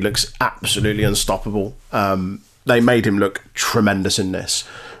 Bronson Reed looks absolutely unstoppable. They made him look tremendous in this.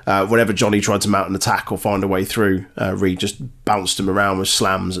 Whenever Johnny tried to mount an attack or find a way through, Reed just bounced him around with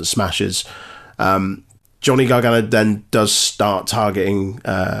slams and smashes. Johnny Gargano then does start targeting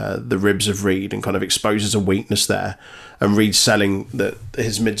the ribs of Reed and kind of exposes a weakness there. And Reed's selling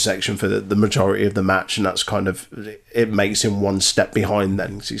his midsection for the majority of the match, and that's kind of, it makes him one step behind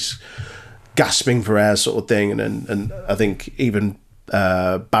then, 'cause he's gasping for air sort of thing. And I think even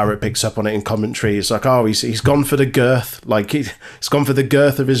Barrett picks up on it in commentary. It's like, oh, he's gone for the girth. Like he's gone for the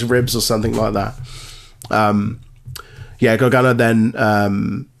girth of his ribs or something like that. Gargano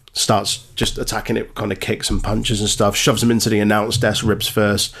then starts just attacking it with kind of kicks and punches and stuff, shoves him into the announce desk, ribs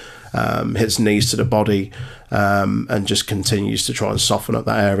first, hits knees to the body, and just continues to try and soften up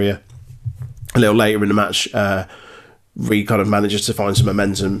that area. A little later in the match, Reed kind of manages to find some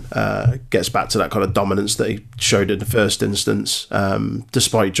momentum, gets back to that kind of dominance that he showed in the first instance.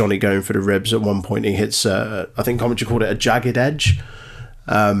 Despite Johnny going for the ribs, at one point he hits, I think commentary called it a jagged edge,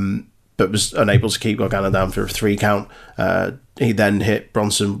 but was unable to keep Gargano down for a 3 count. He then hit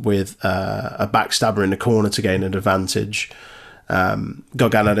Bronson with a backstabber in the corner to gain an advantage.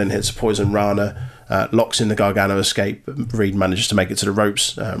 Gargano then hits a Poison Rana, locks in the Gargano escape. Reed manages to make it to the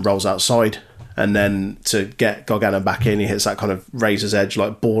ropes, rolls outside. And then to get Gargano back in, he hits that kind of razor's edge,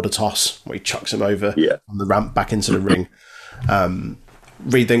 like border toss, where he chucks him over on the ramp back into the ring.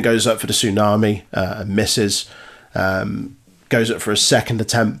 Reed then goes up for the Tsunami and misses. Goes up for a second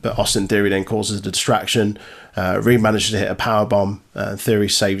attempt, but Austin Theory then causes the distraction. Reed manages to hit a powerbomb. Theory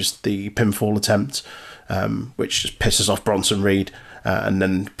saves the pinfall attempt, which just pisses off Bronson Reed, and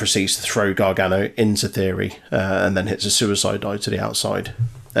then proceeds to throw Gargano into Theory, and then hits a suicide dive to the outside.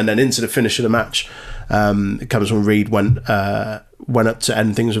 And then into the finish of the match, it comes when Reed went up to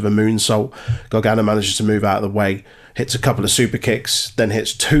end things with a moonsault. Gargano manages to move out of the way, hits a couple of super kicks, then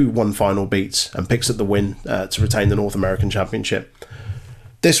hits 2 one final beats, and picks up the win to retain the North American Championship.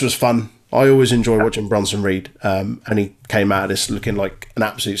 This was fun. I always enjoy watching Bronson Reed, and he came out of this looking like an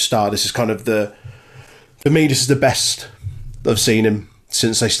absolute star. This is kind of for me, this is the best I've seen him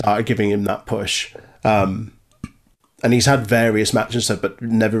since they started giving him that push. And he's had various matches and stuff, but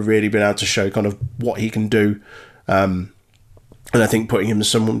never really been able to show kind of what he can do. And I think putting him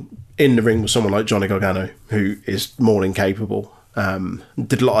in the ring with someone like Johnny Gargano, who is more than capable,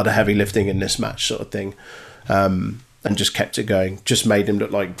 did a lot of the heavy lifting in this match sort of thing, and just kept it going. Just made him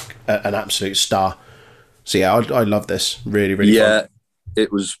look like an absolute star. So yeah, I love this. Really, really fun.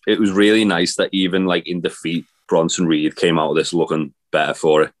 It was really nice that even like in defeat, Bronson Reed came out of this looking better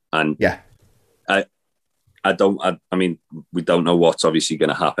for it. And I mean, we don't know what's obviously going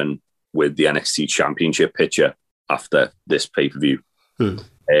to happen with the NXT Championship picture after this pay-per-view.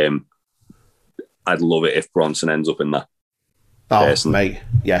 I'd love it if Bronson ends up in that. Mate,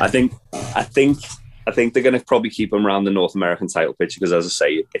 yeah. I think they're going to probably keep him around the North American title picture because, as I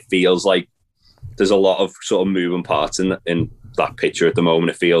say, it feels like there's a lot of sort of moving parts in that picture at the moment.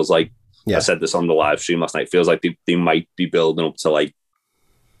 It feels like, I said this on the live stream last night, it feels like they might be building up to like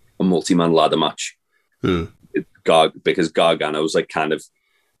a multi-man ladder match. Because Gargano's like kind of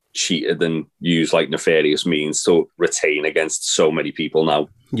cheated and used like nefarious means to retain against so many people now.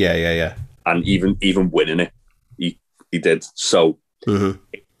 Yeah. and even winning it, he did. So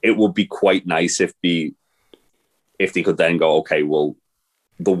it would be quite nice if they could then go, okay, well,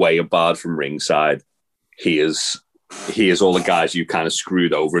 the way barred from ringside, here's all the guys you kind of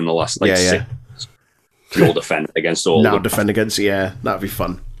screwed over in the last 6 months. You'll defend against all. Now of them. defend against, that'd be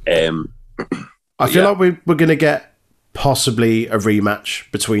fun. I feel yeah. like we're going to get possibly a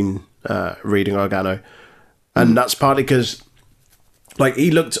rematch between Reed and Gargano, and that's partly because like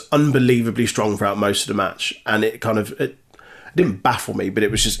he looked unbelievably strong throughout most of the match, and it didn't baffle me, but it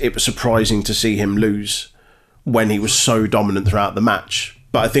was surprising to see him lose when he was so dominant throughout the match.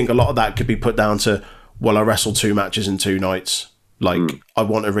 But I think a lot of that could be put down to, well, I wrestled 2 matches in 2 nights. Like, I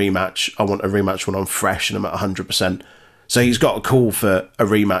want a rematch. I want a rematch when I'm fresh and I'm at 100%. So he's got a call for a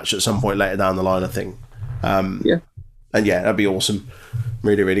rematch at some point later down the line, I think. Yeah. And yeah, that'd be awesome.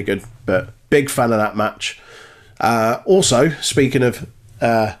 Really, really good. But big fan of that match. Also, speaking of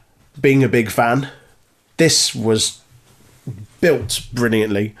being a big fan, this was built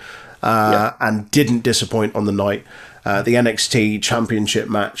brilliantly and didn't disappoint on the night. The NXT Championship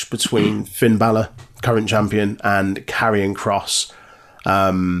match between Finn Balor, current champion, and Karrion Kross.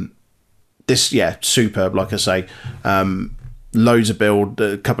 Superb, like I say. Loads of build,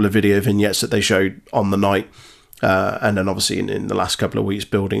 a couple of video vignettes that they showed on the night. And then obviously in the last couple of weeks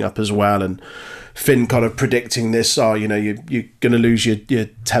building up as well. And Finn kind of predicting this, you're going to lose your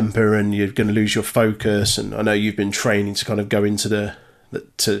temper and you're going to lose your focus. And I know you've been training to kind of go into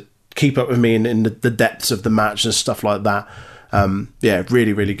to keep up with me in the depths of the match and stuff like that.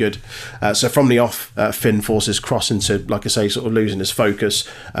 Really, really good. So from the off, Finn forces Kross into, like I say, sort of losing his focus,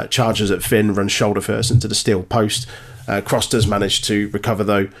 charges at Finn, runs shoulder first into the steel post. Kross does manage to recover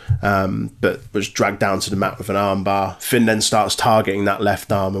though, but was dragged down to the mat with an arm bar. Finn then starts targeting that left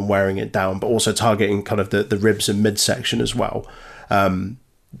arm and wearing it down, but also targeting kind of the ribs and midsection as well.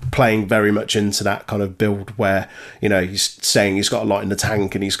 Playing very much into that kind of build where, he's saying he's got a lot in the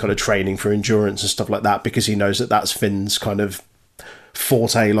tank and he's kind of training for endurance and stuff like that because he knows that that's Finn's kind of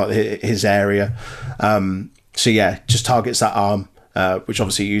forte, like his area. Just targets that arm, which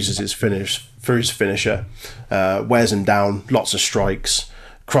obviously uses his finisher, wears him down, lots of strikes.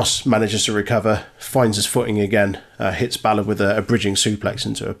 Kross manages to recover, finds his footing again, hits Balor with a bridging suplex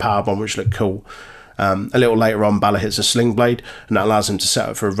into a powerbomb, which looked cool. A little later on, Balor hits a sling blade, and that allows him to set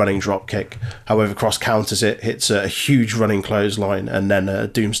up for a running drop kick. However, Kross counters it, hits a huge running clothesline, and then a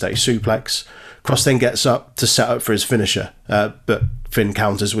doomsday suplex. Kross then gets up to set up for his finisher, but Finn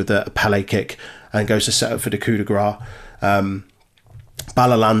counters with a Pele kick and goes to set up for the coup de grace.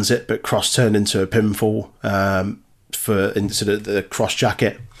 Balor lands it, but Kross turned into a pinfall into the Kross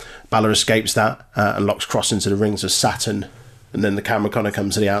jacket. Balor escapes that and locks Kross into the rings of Saturn. And then the camera kind of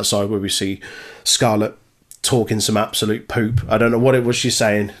comes to the outside where we see Scarlett talking some absolute poop. I don't know what it was she's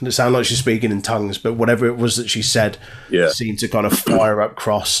saying. It sounded like she's speaking in tongues, but whatever it was that she said seemed to kind of fire up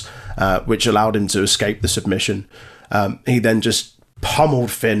Kross, which allowed him to escape the submission. He then just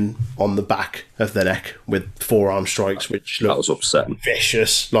pummeled Finn on the back of the neck with forearm strikes, which looked that was upsetting,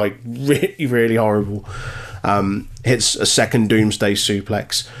 vicious, like really, really horrible. Hits a second doomsday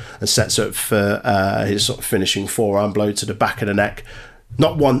suplex and sets up for his sort of finishing forearm blow to the back of the neck,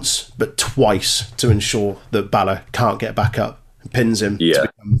 not once but twice, to ensure that Balor can't get back up and pins him to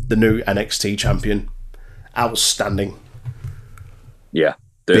become the new NXT champion. Outstanding. Yeah,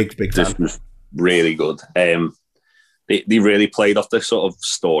 big this was really good. They really played off the sort of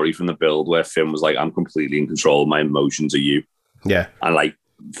story from the build where Finn was like, I'm completely in control, my emotions are you. Yeah. And like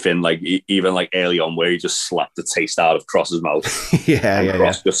Finn, like even like early on where he just slapped the taste out of Kross's mouth.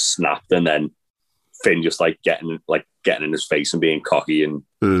 Kross just snapped, and then Finn just like getting in his face and being cocky. And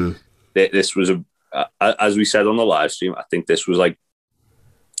this was as we said on the live stream, I think this was like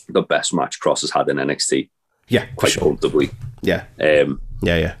the best match Kross has had in NXT. Yeah, quite comfortably. Yeah.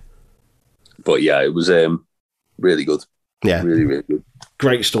 But yeah, it was really good. Yeah, really, really good.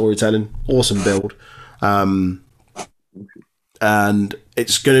 Great storytelling, awesome build. And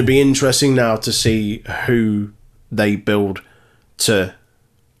it's going to be interesting now to see who they build to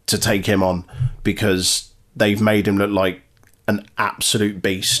take him on, because they've made him look like an absolute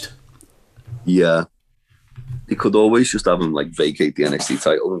beast. Yeah. They could always just have him like vacate the NXT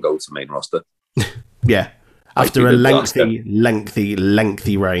title and go to main roster. Yeah. After a lengthy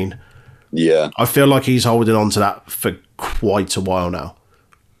reign. Yeah. I feel like he's holding on to that for quite a while now.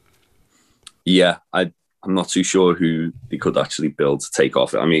 Yeah, I'm not too sure who they could actually build to take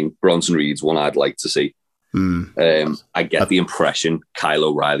off it. I mean, Bronson Reed's one I'd like to see. I get the impression Kyle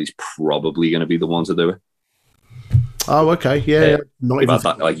O'Reilly's probably going to be the one to do it. Oh, okay. Yeah. Not even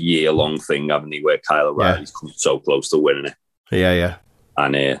that like year-long thing, haven't they, where Kyle O'Reilly's come so close to winning it. Yeah.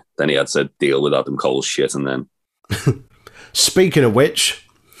 And then he had to deal with Adam Cole's shit, and then... Speaking of which...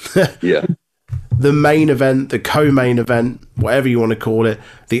 yeah. The main event, the co-main event, whatever you want to call it,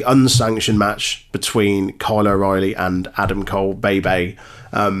 the unsanctioned match between Kyle O'Reilly and Adam Cole, Bebe.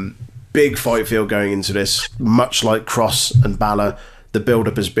 Big fight feel going into this, much like Cross and Balor. The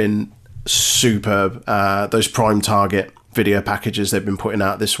build-up has been superb. Those Prime Target video packages they've been putting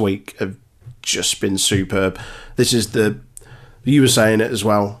out this week have just been superb. This is you were saying it as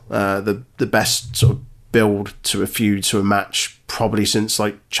well, the best sort of build to a feud, to a match, probably since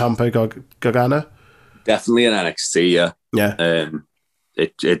like Ciampa Gargano. Definitely in NXT, yeah.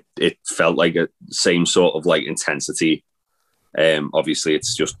 It felt like a same sort of like intensity. Obviously,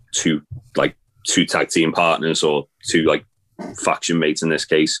 it's just two tag team partners, or two like faction mates in this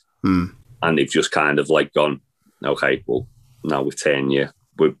case, and they've just kind of like gone, okay, well now we've turned you,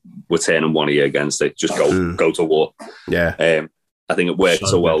 we're turning one of you against it. Just go to war. Yeah. I think it worked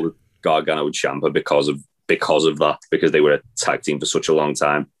so well with Gargano and Ciampa because of that, because they were a tag team for such a long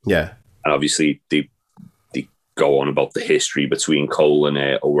time. Yeah. And obviously they go on about the history between Cole and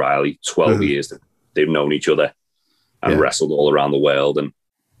O'Reilly. 12 years that they've known each other and wrestled all around the world, and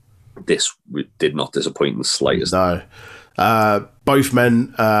this did not disappoint in the slightest. No. Both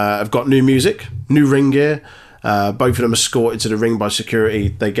men have got new music, new ring gear. Both of them escorted to the ring by security.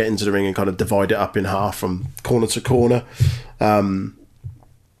 They get into the ring and kind of divide it up in half from corner to corner.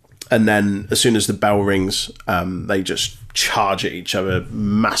 And then as soon as the bell rings, they just charge at each other,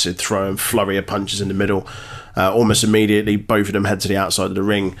 massive throw and flurry of punches in the middle. Almost immediately, both of them head to the outside of the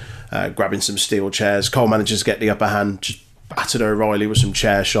ring, grabbing some steel chairs. Cole manages to get the upper hand, just battered O'Reilly with some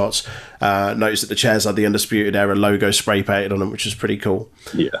chair shots. Noticed that the chairs had the Undisputed Era logo spray painted on them, which is pretty cool.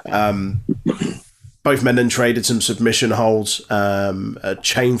 Yeah. Both men then traded some submission holds. A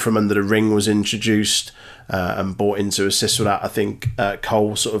chain from under the ring was introduced and brought in to assist with that. I think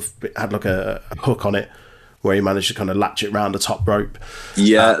Cole sort of had like a hook on it where he managed to kind of latch it round the top rope.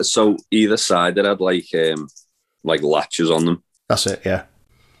 Yeah, so either side that had like latches on them. That's it, yeah.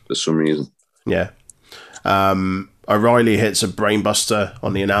 For some reason. Yeah. O'Reilly hits a brainbuster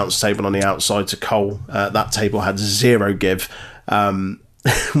on the announce table on the outside to Cole. That table had zero give.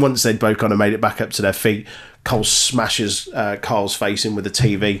 Once they'd both kind of made it back up to their feet, Cole smashes Carl's face in with the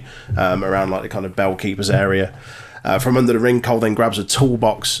TV around like the kind of bell keeper's area. From under the ring, Cole then grabs a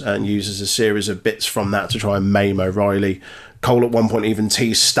toolbox and uses a series of bits from that to try and maim O'Reilly. Cole at one point even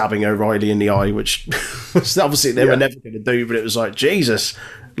teased stabbing O'Reilly in the eye, which was obviously they were never going to do, but it was like, Jesus,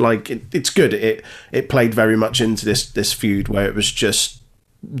 like it's good. It played very much into this feud where it was just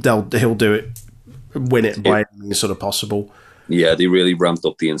he'll do it, win it by any means sort of possible. Yeah, they really ramped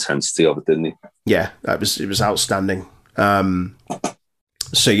up the intensity of it, didn't they? Yeah, it was outstanding.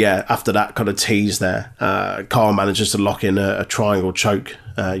 So yeah, after that kind of tease there, Carl manages to lock in a triangle choke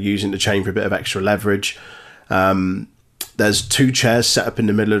using the chain for a bit of extra leverage. There's two chairs set up in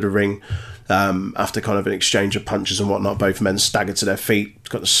the middle of the ring. After kind of an exchange of punches and whatnot, both men staggered to their feet,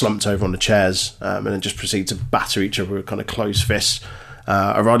 got slumped over on the chairs, and then just proceed to batter each other with kind of closed fists.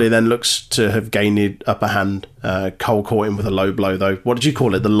 O'Reilly then looks to have gained the upper hand. Cole caught him with a low blow, though. What did you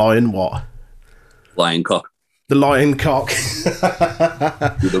call it? The lion what? Lion cock. The lion cock.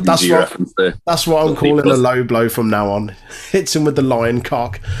 That's what I'm calling a low blow from now on. Hits him with the lion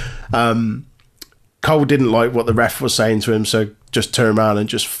cock. Cole didn't like what the ref was saying to him, so just turned around and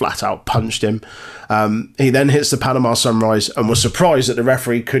just flat out punched him. He then hits the Panama Sunrise and was surprised that the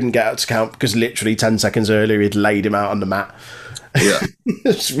referee couldn't get out to count because literally 10 seconds earlier he'd laid him out on the mat. Yeah.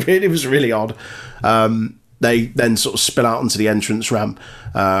 It was really odd. They then sort of spill out onto the entrance ramp.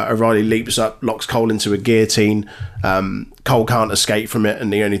 O'Reilly leaps up, locks Cole into a guillotine. Cole can't escape from it,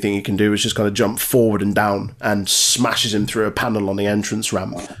 and the only thing he can do is just kind of jump forward and down and smashes him through a panel on the entrance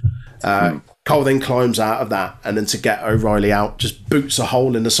ramp. Cole then climbs out of that, and then to get O'Reilly out, just boots a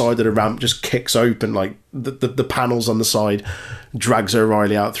hole in the side of the ramp, just kicks open like the panels on the side, drags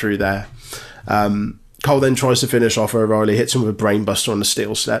O'Reilly out through there. Cole then tries to finish off O'Reilly, hits him with a brainbuster on the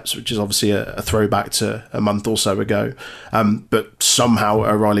steel steps, which is obviously a throwback to a month or so ago. But somehow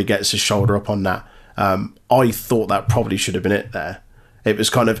O'Reilly gets his shoulder up on that. I thought that probably should have been it there. It was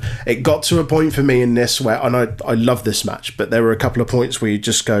kind of, it got to a point for me in this where, and I love this match, but there were a couple of points where you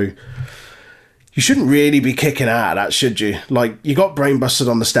just go, you shouldn't really be kicking out of that, should you? Like, you got brainbusted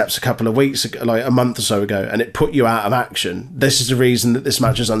on the steps a couple of weeks ago, like a month or so ago, and it put you out of action. This is the reason that this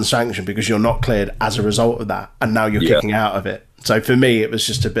match is unsanctioned, because you're not cleared as a result of that, and now you're kicking out of it. So for me, it was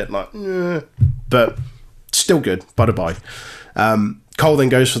just a bit like, but still good, bye. Cole then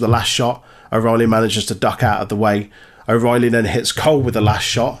goes for the last shot. O'Reilly manages to duck out of the way. O'Reilly then hits Cole with the last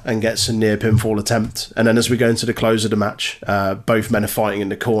shot and gets a near pinfall attempt. And then as we go into the close of the match, both men are fighting in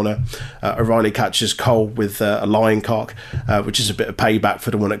the corner. O'Reilly catches Cole with a lion cock, which is a bit of payback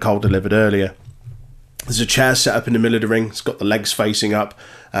for the one that Cole delivered earlier. There's a chair set up in the middle of the ring. It's got the legs facing up,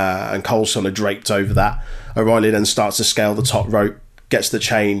 and Cole's sort of draped over that. O'Reilly then starts to scale the top rope, gets the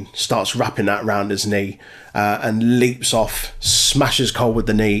chain, starts wrapping that around his knee, and leaps off, smashes Cole with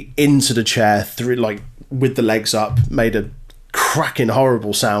the knee into the chair, through with the legs up, made a cracking,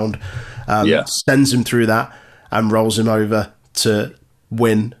 horrible sound, sends him through that and rolls him over to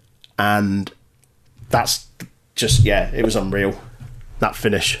win. And that's just, it was unreal, that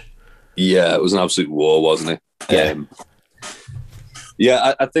finish. Yeah, it was an absolute war, wasn't it?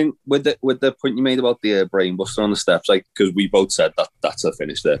 Yeah. I think with the point you made about the brainbuster on the steps, because we both said that's a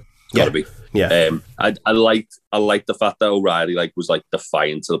finish there. Gotta be. Yeah. I liked the fact that O'Reilly was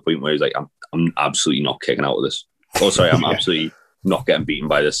defiant to the point where he's like, I'm absolutely not kicking out of this. Oh, sorry, I'm absolutely not getting beaten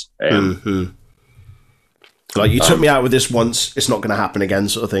by this. You took me out with this once, it's not going to happen again,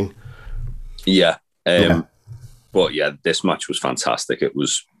 sort of thing. Yeah. But yeah, this match was fantastic. It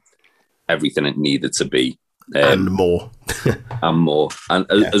was everything it needed to be. And more. And more. And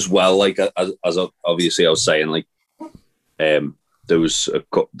as well, as obviously I was saying, there'd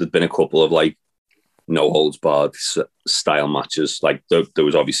been a couple of no holds barred style matches. There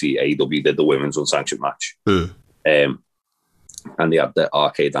was obviously AEW did the women's unsanctioned match, and they had the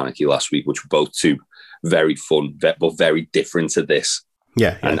Arcade Anarchy last week, which were both two very fun but very different to this.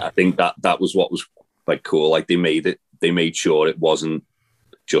 Yeah. And I think that was what was cool. They made sure it wasn't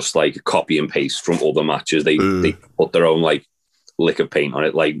just a copy and paste from other matches. They put their own lick of paint on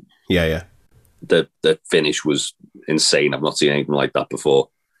it. The finish was insane. I've not seen anything like that before.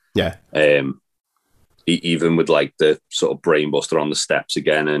 Yeah. Even with the sort of brainbuster on the steps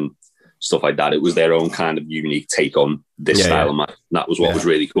again and stuff like that, it was their own kind of unique take on this style of match. And that was what was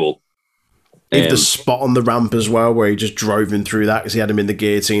really cool. The spot on the ramp as well, where he just drove him through that because he had him in the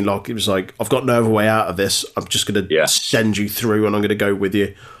guillotine lock. It was I've got no other way out of this. I'm just going to send you through, and I'm going to go with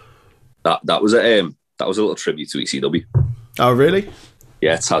you. That was a little tribute to ECW. Oh, really?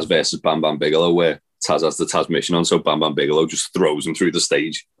 Yeah, Taz versus Bam Bam Bigelow, where Taz has the Taz mission on, so Bam Bam Bigelow just throws him through the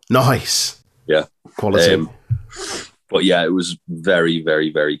stage. Nice. Yeah. Quality. But yeah, it was very,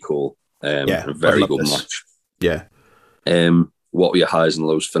 very, very cool. A very good match. Yeah. What were your highs and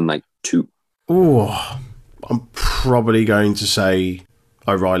lows for night 2? Oh, I'm probably going to say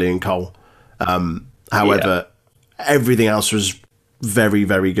O'Reilly and Cole. However, everything else was very,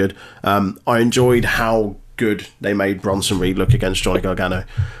 very good. I enjoyed how good they made Bronson Reed look against Johnny Gargano.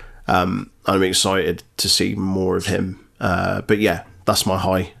 I'm excited to see more of him. But yeah, that's my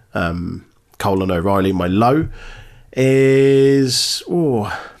high. Cole and O'Reilly. My low is...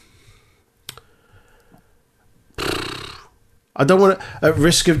 I don't want to, at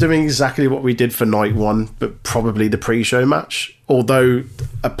risk of doing exactly what we did for night 1, but probably the pre-show match. Although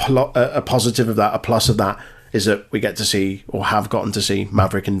a positive of that, a plus of that, is that we get to see, or have gotten to see,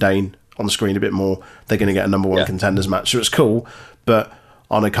 Maverick and Dane on the screen a bit more. They're going to get a number 1 contenders match, so it's cool. But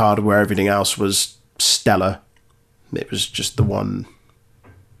on a card where everything else was stellar, it was just the one.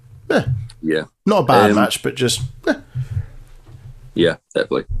 Not a bad match, but just. Yeah,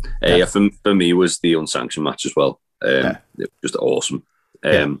 definitely. For me, was the unsanctioned match as well. It was just awesome.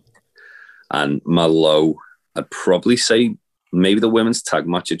 And my low, I'd probably say maybe the women's tag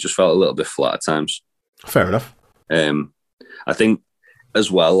match. It just felt a little bit flat at times. Fair enough. I think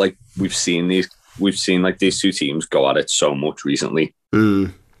as well, we've seen these two teams go at it so much recently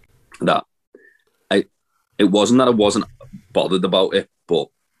that it wasn't that I wasn't bothered about it, but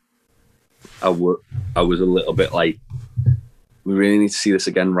I was a little bit we really need to see this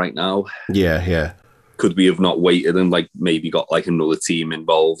again right now. Yeah. Could we have not waited and maybe got another team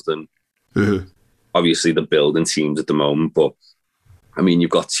involved? And obviously the building teams at the moment, but I mean,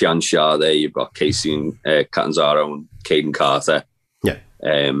 you've got Tian Sha there, you've got Casey and Catanzaro and Caden Carter. Yeah.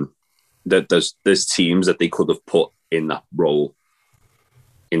 There's teams that they could have put in that role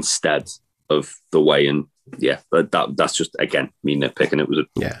instead of the way, and that's just again me nitpicking. It was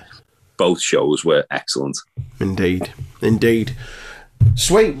both shows were excellent. Indeed.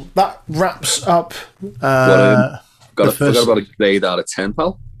 Sweet. That wraps up. Forgot about a grade out of 10,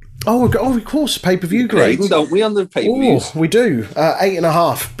 pal. Oh, of course, pay-per-view grade. Don't we on the pay-per-views? Oh, we do.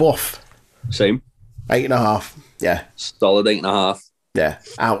 8.5. Buff. Same. 8.5. Yeah. Solid 8.5. Yeah.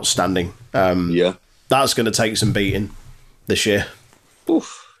 Outstanding. That's going to take some beating this year.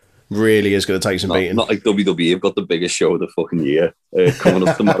 Oof. Really is going to take some beating. Not like WWE have got the biggest show of the fucking year coming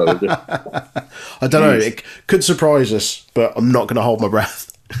up tomorrow. I don't know. It could surprise us, but I'm not going to hold my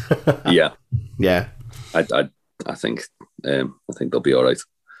breath. Yeah. Yeah. I I think they'll be all right.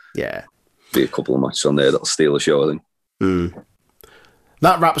 Yeah. Be a couple of matches on there that'll steal the show, I think.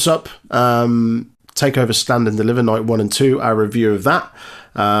 That wraps up TakeOver Stand and Deliver Night 1 and 2, our review of that.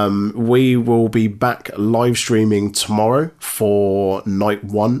 We will be back live streaming tomorrow for Night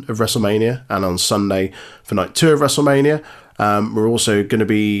 1 of WrestleMania and on Sunday for Night 2 of WrestleMania. We're also going to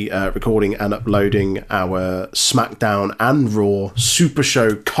be recording and uploading our SmackDown and Raw Super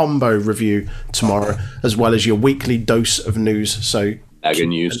Show combo review tomorrow, as well as your weekly dose of news. So mega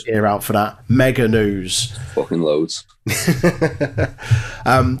news. Ear out for that. Mega news. Fucking loads.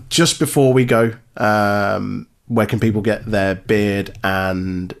 Just before we go, where can people get their beard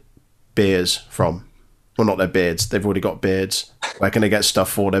and beers from? Well, not their beards. They've already got beards. Where can they get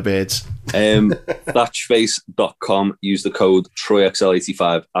stuff for their beards? Thatchface.com. Use the code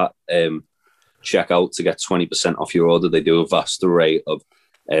TroyXL85 at checkout to get 20% off your order. They do a vast array of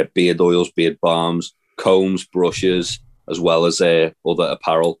beard oils, beard balms, combs, brushes, as well as other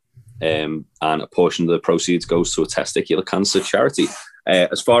apparel. And a portion of the proceeds goes to a testicular cancer charity.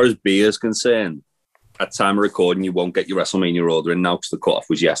 As far as beer is concerned, at time of recording, you won't get your WrestleMania order in now because the cutoff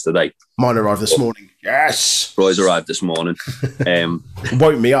was yesterday. Mine arrived this morning. Yes! Roy's arrived this morning.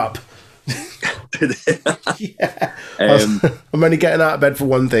 Woke me up. Yeah. I'm only getting out of bed for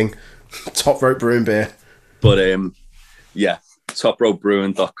one thing. Top Rope Brewing beer. But yeah,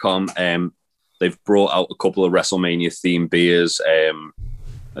 topropebrewing.com. They've brought out a couple of WrestleMania themed beers.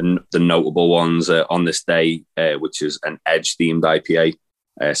 And the notable ones on this day, which is an Edge themed IPA,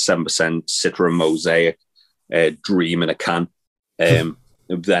 7% Citra Mosaic, Dream in a can. Then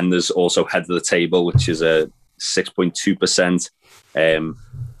there's also Head of the Table, which is a 6.2%,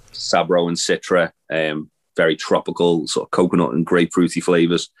 Sabro and Citra, very tropical, sort of coconut and grapefruity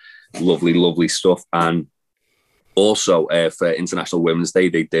flavors. Lovely, lovely stuff. And also for International Women's Day,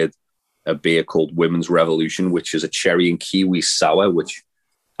 they did a beer called Women's Revolution, which is a cherry and kiwi sour, which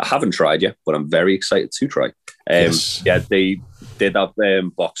I haven't tried yet, but I'm very excited to try. Yes. Yeah, they did have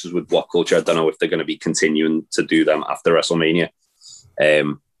boxes with What Culture. I don't know if they're going to be continuing to do them after WrestleMania.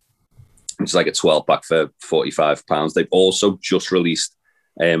 It's like a 12-pack for £45. They've also just released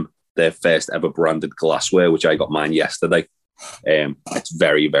their first ever branded glassware, which I got mine yesterday. It's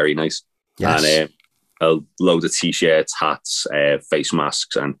very, very nice. Yes. And a load of T-shirts, hats, face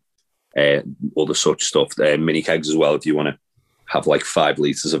masks, and all the such stuff. Mini kegs as well, if you want to have like 5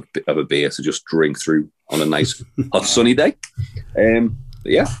 litres of a beer to just drink through on a nice hot sunny day.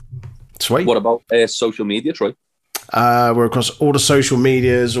 Yeah. Sweet. What about social media, Troy? We're across all the social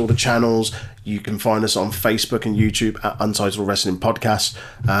medias, all the channels. You can find us on Facebook and YouTube at Untitled Wrestling Podcast.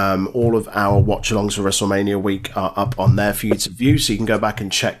 All of our watch-alongs for WrestleMania week are up on there for you to view, so you can go back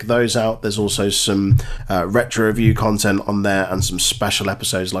and check those out. There's also some retro review content on there and some special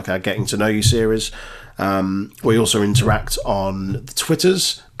episodes like our Getting to Know You series. We also interact on the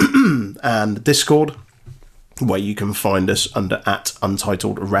Twitters and Discord, where you can find us under at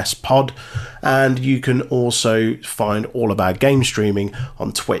Untitled Rest Pod, and you can also find all of our game streaming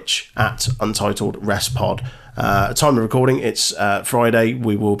on Twitch at Untitled Rest Pod. Time of recording, it's Friday.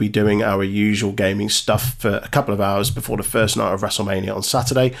 We will be doing our usual gaming stuff for a couple of hours before the first night of WrestleMania on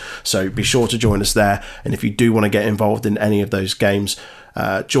Saturday, so be sure to join us there. And if you do want to get involved in any of those games,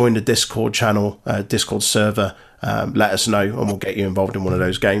 join the Discord channel, Discord server. Let us know and we'll get you involved in one of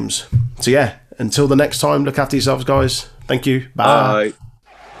those games. So yeah, until the next time, look after yourselves, guys. Thank you. Bye. You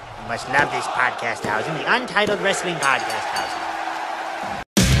must love this podcast house and the Untitled Wrestling Podcast House.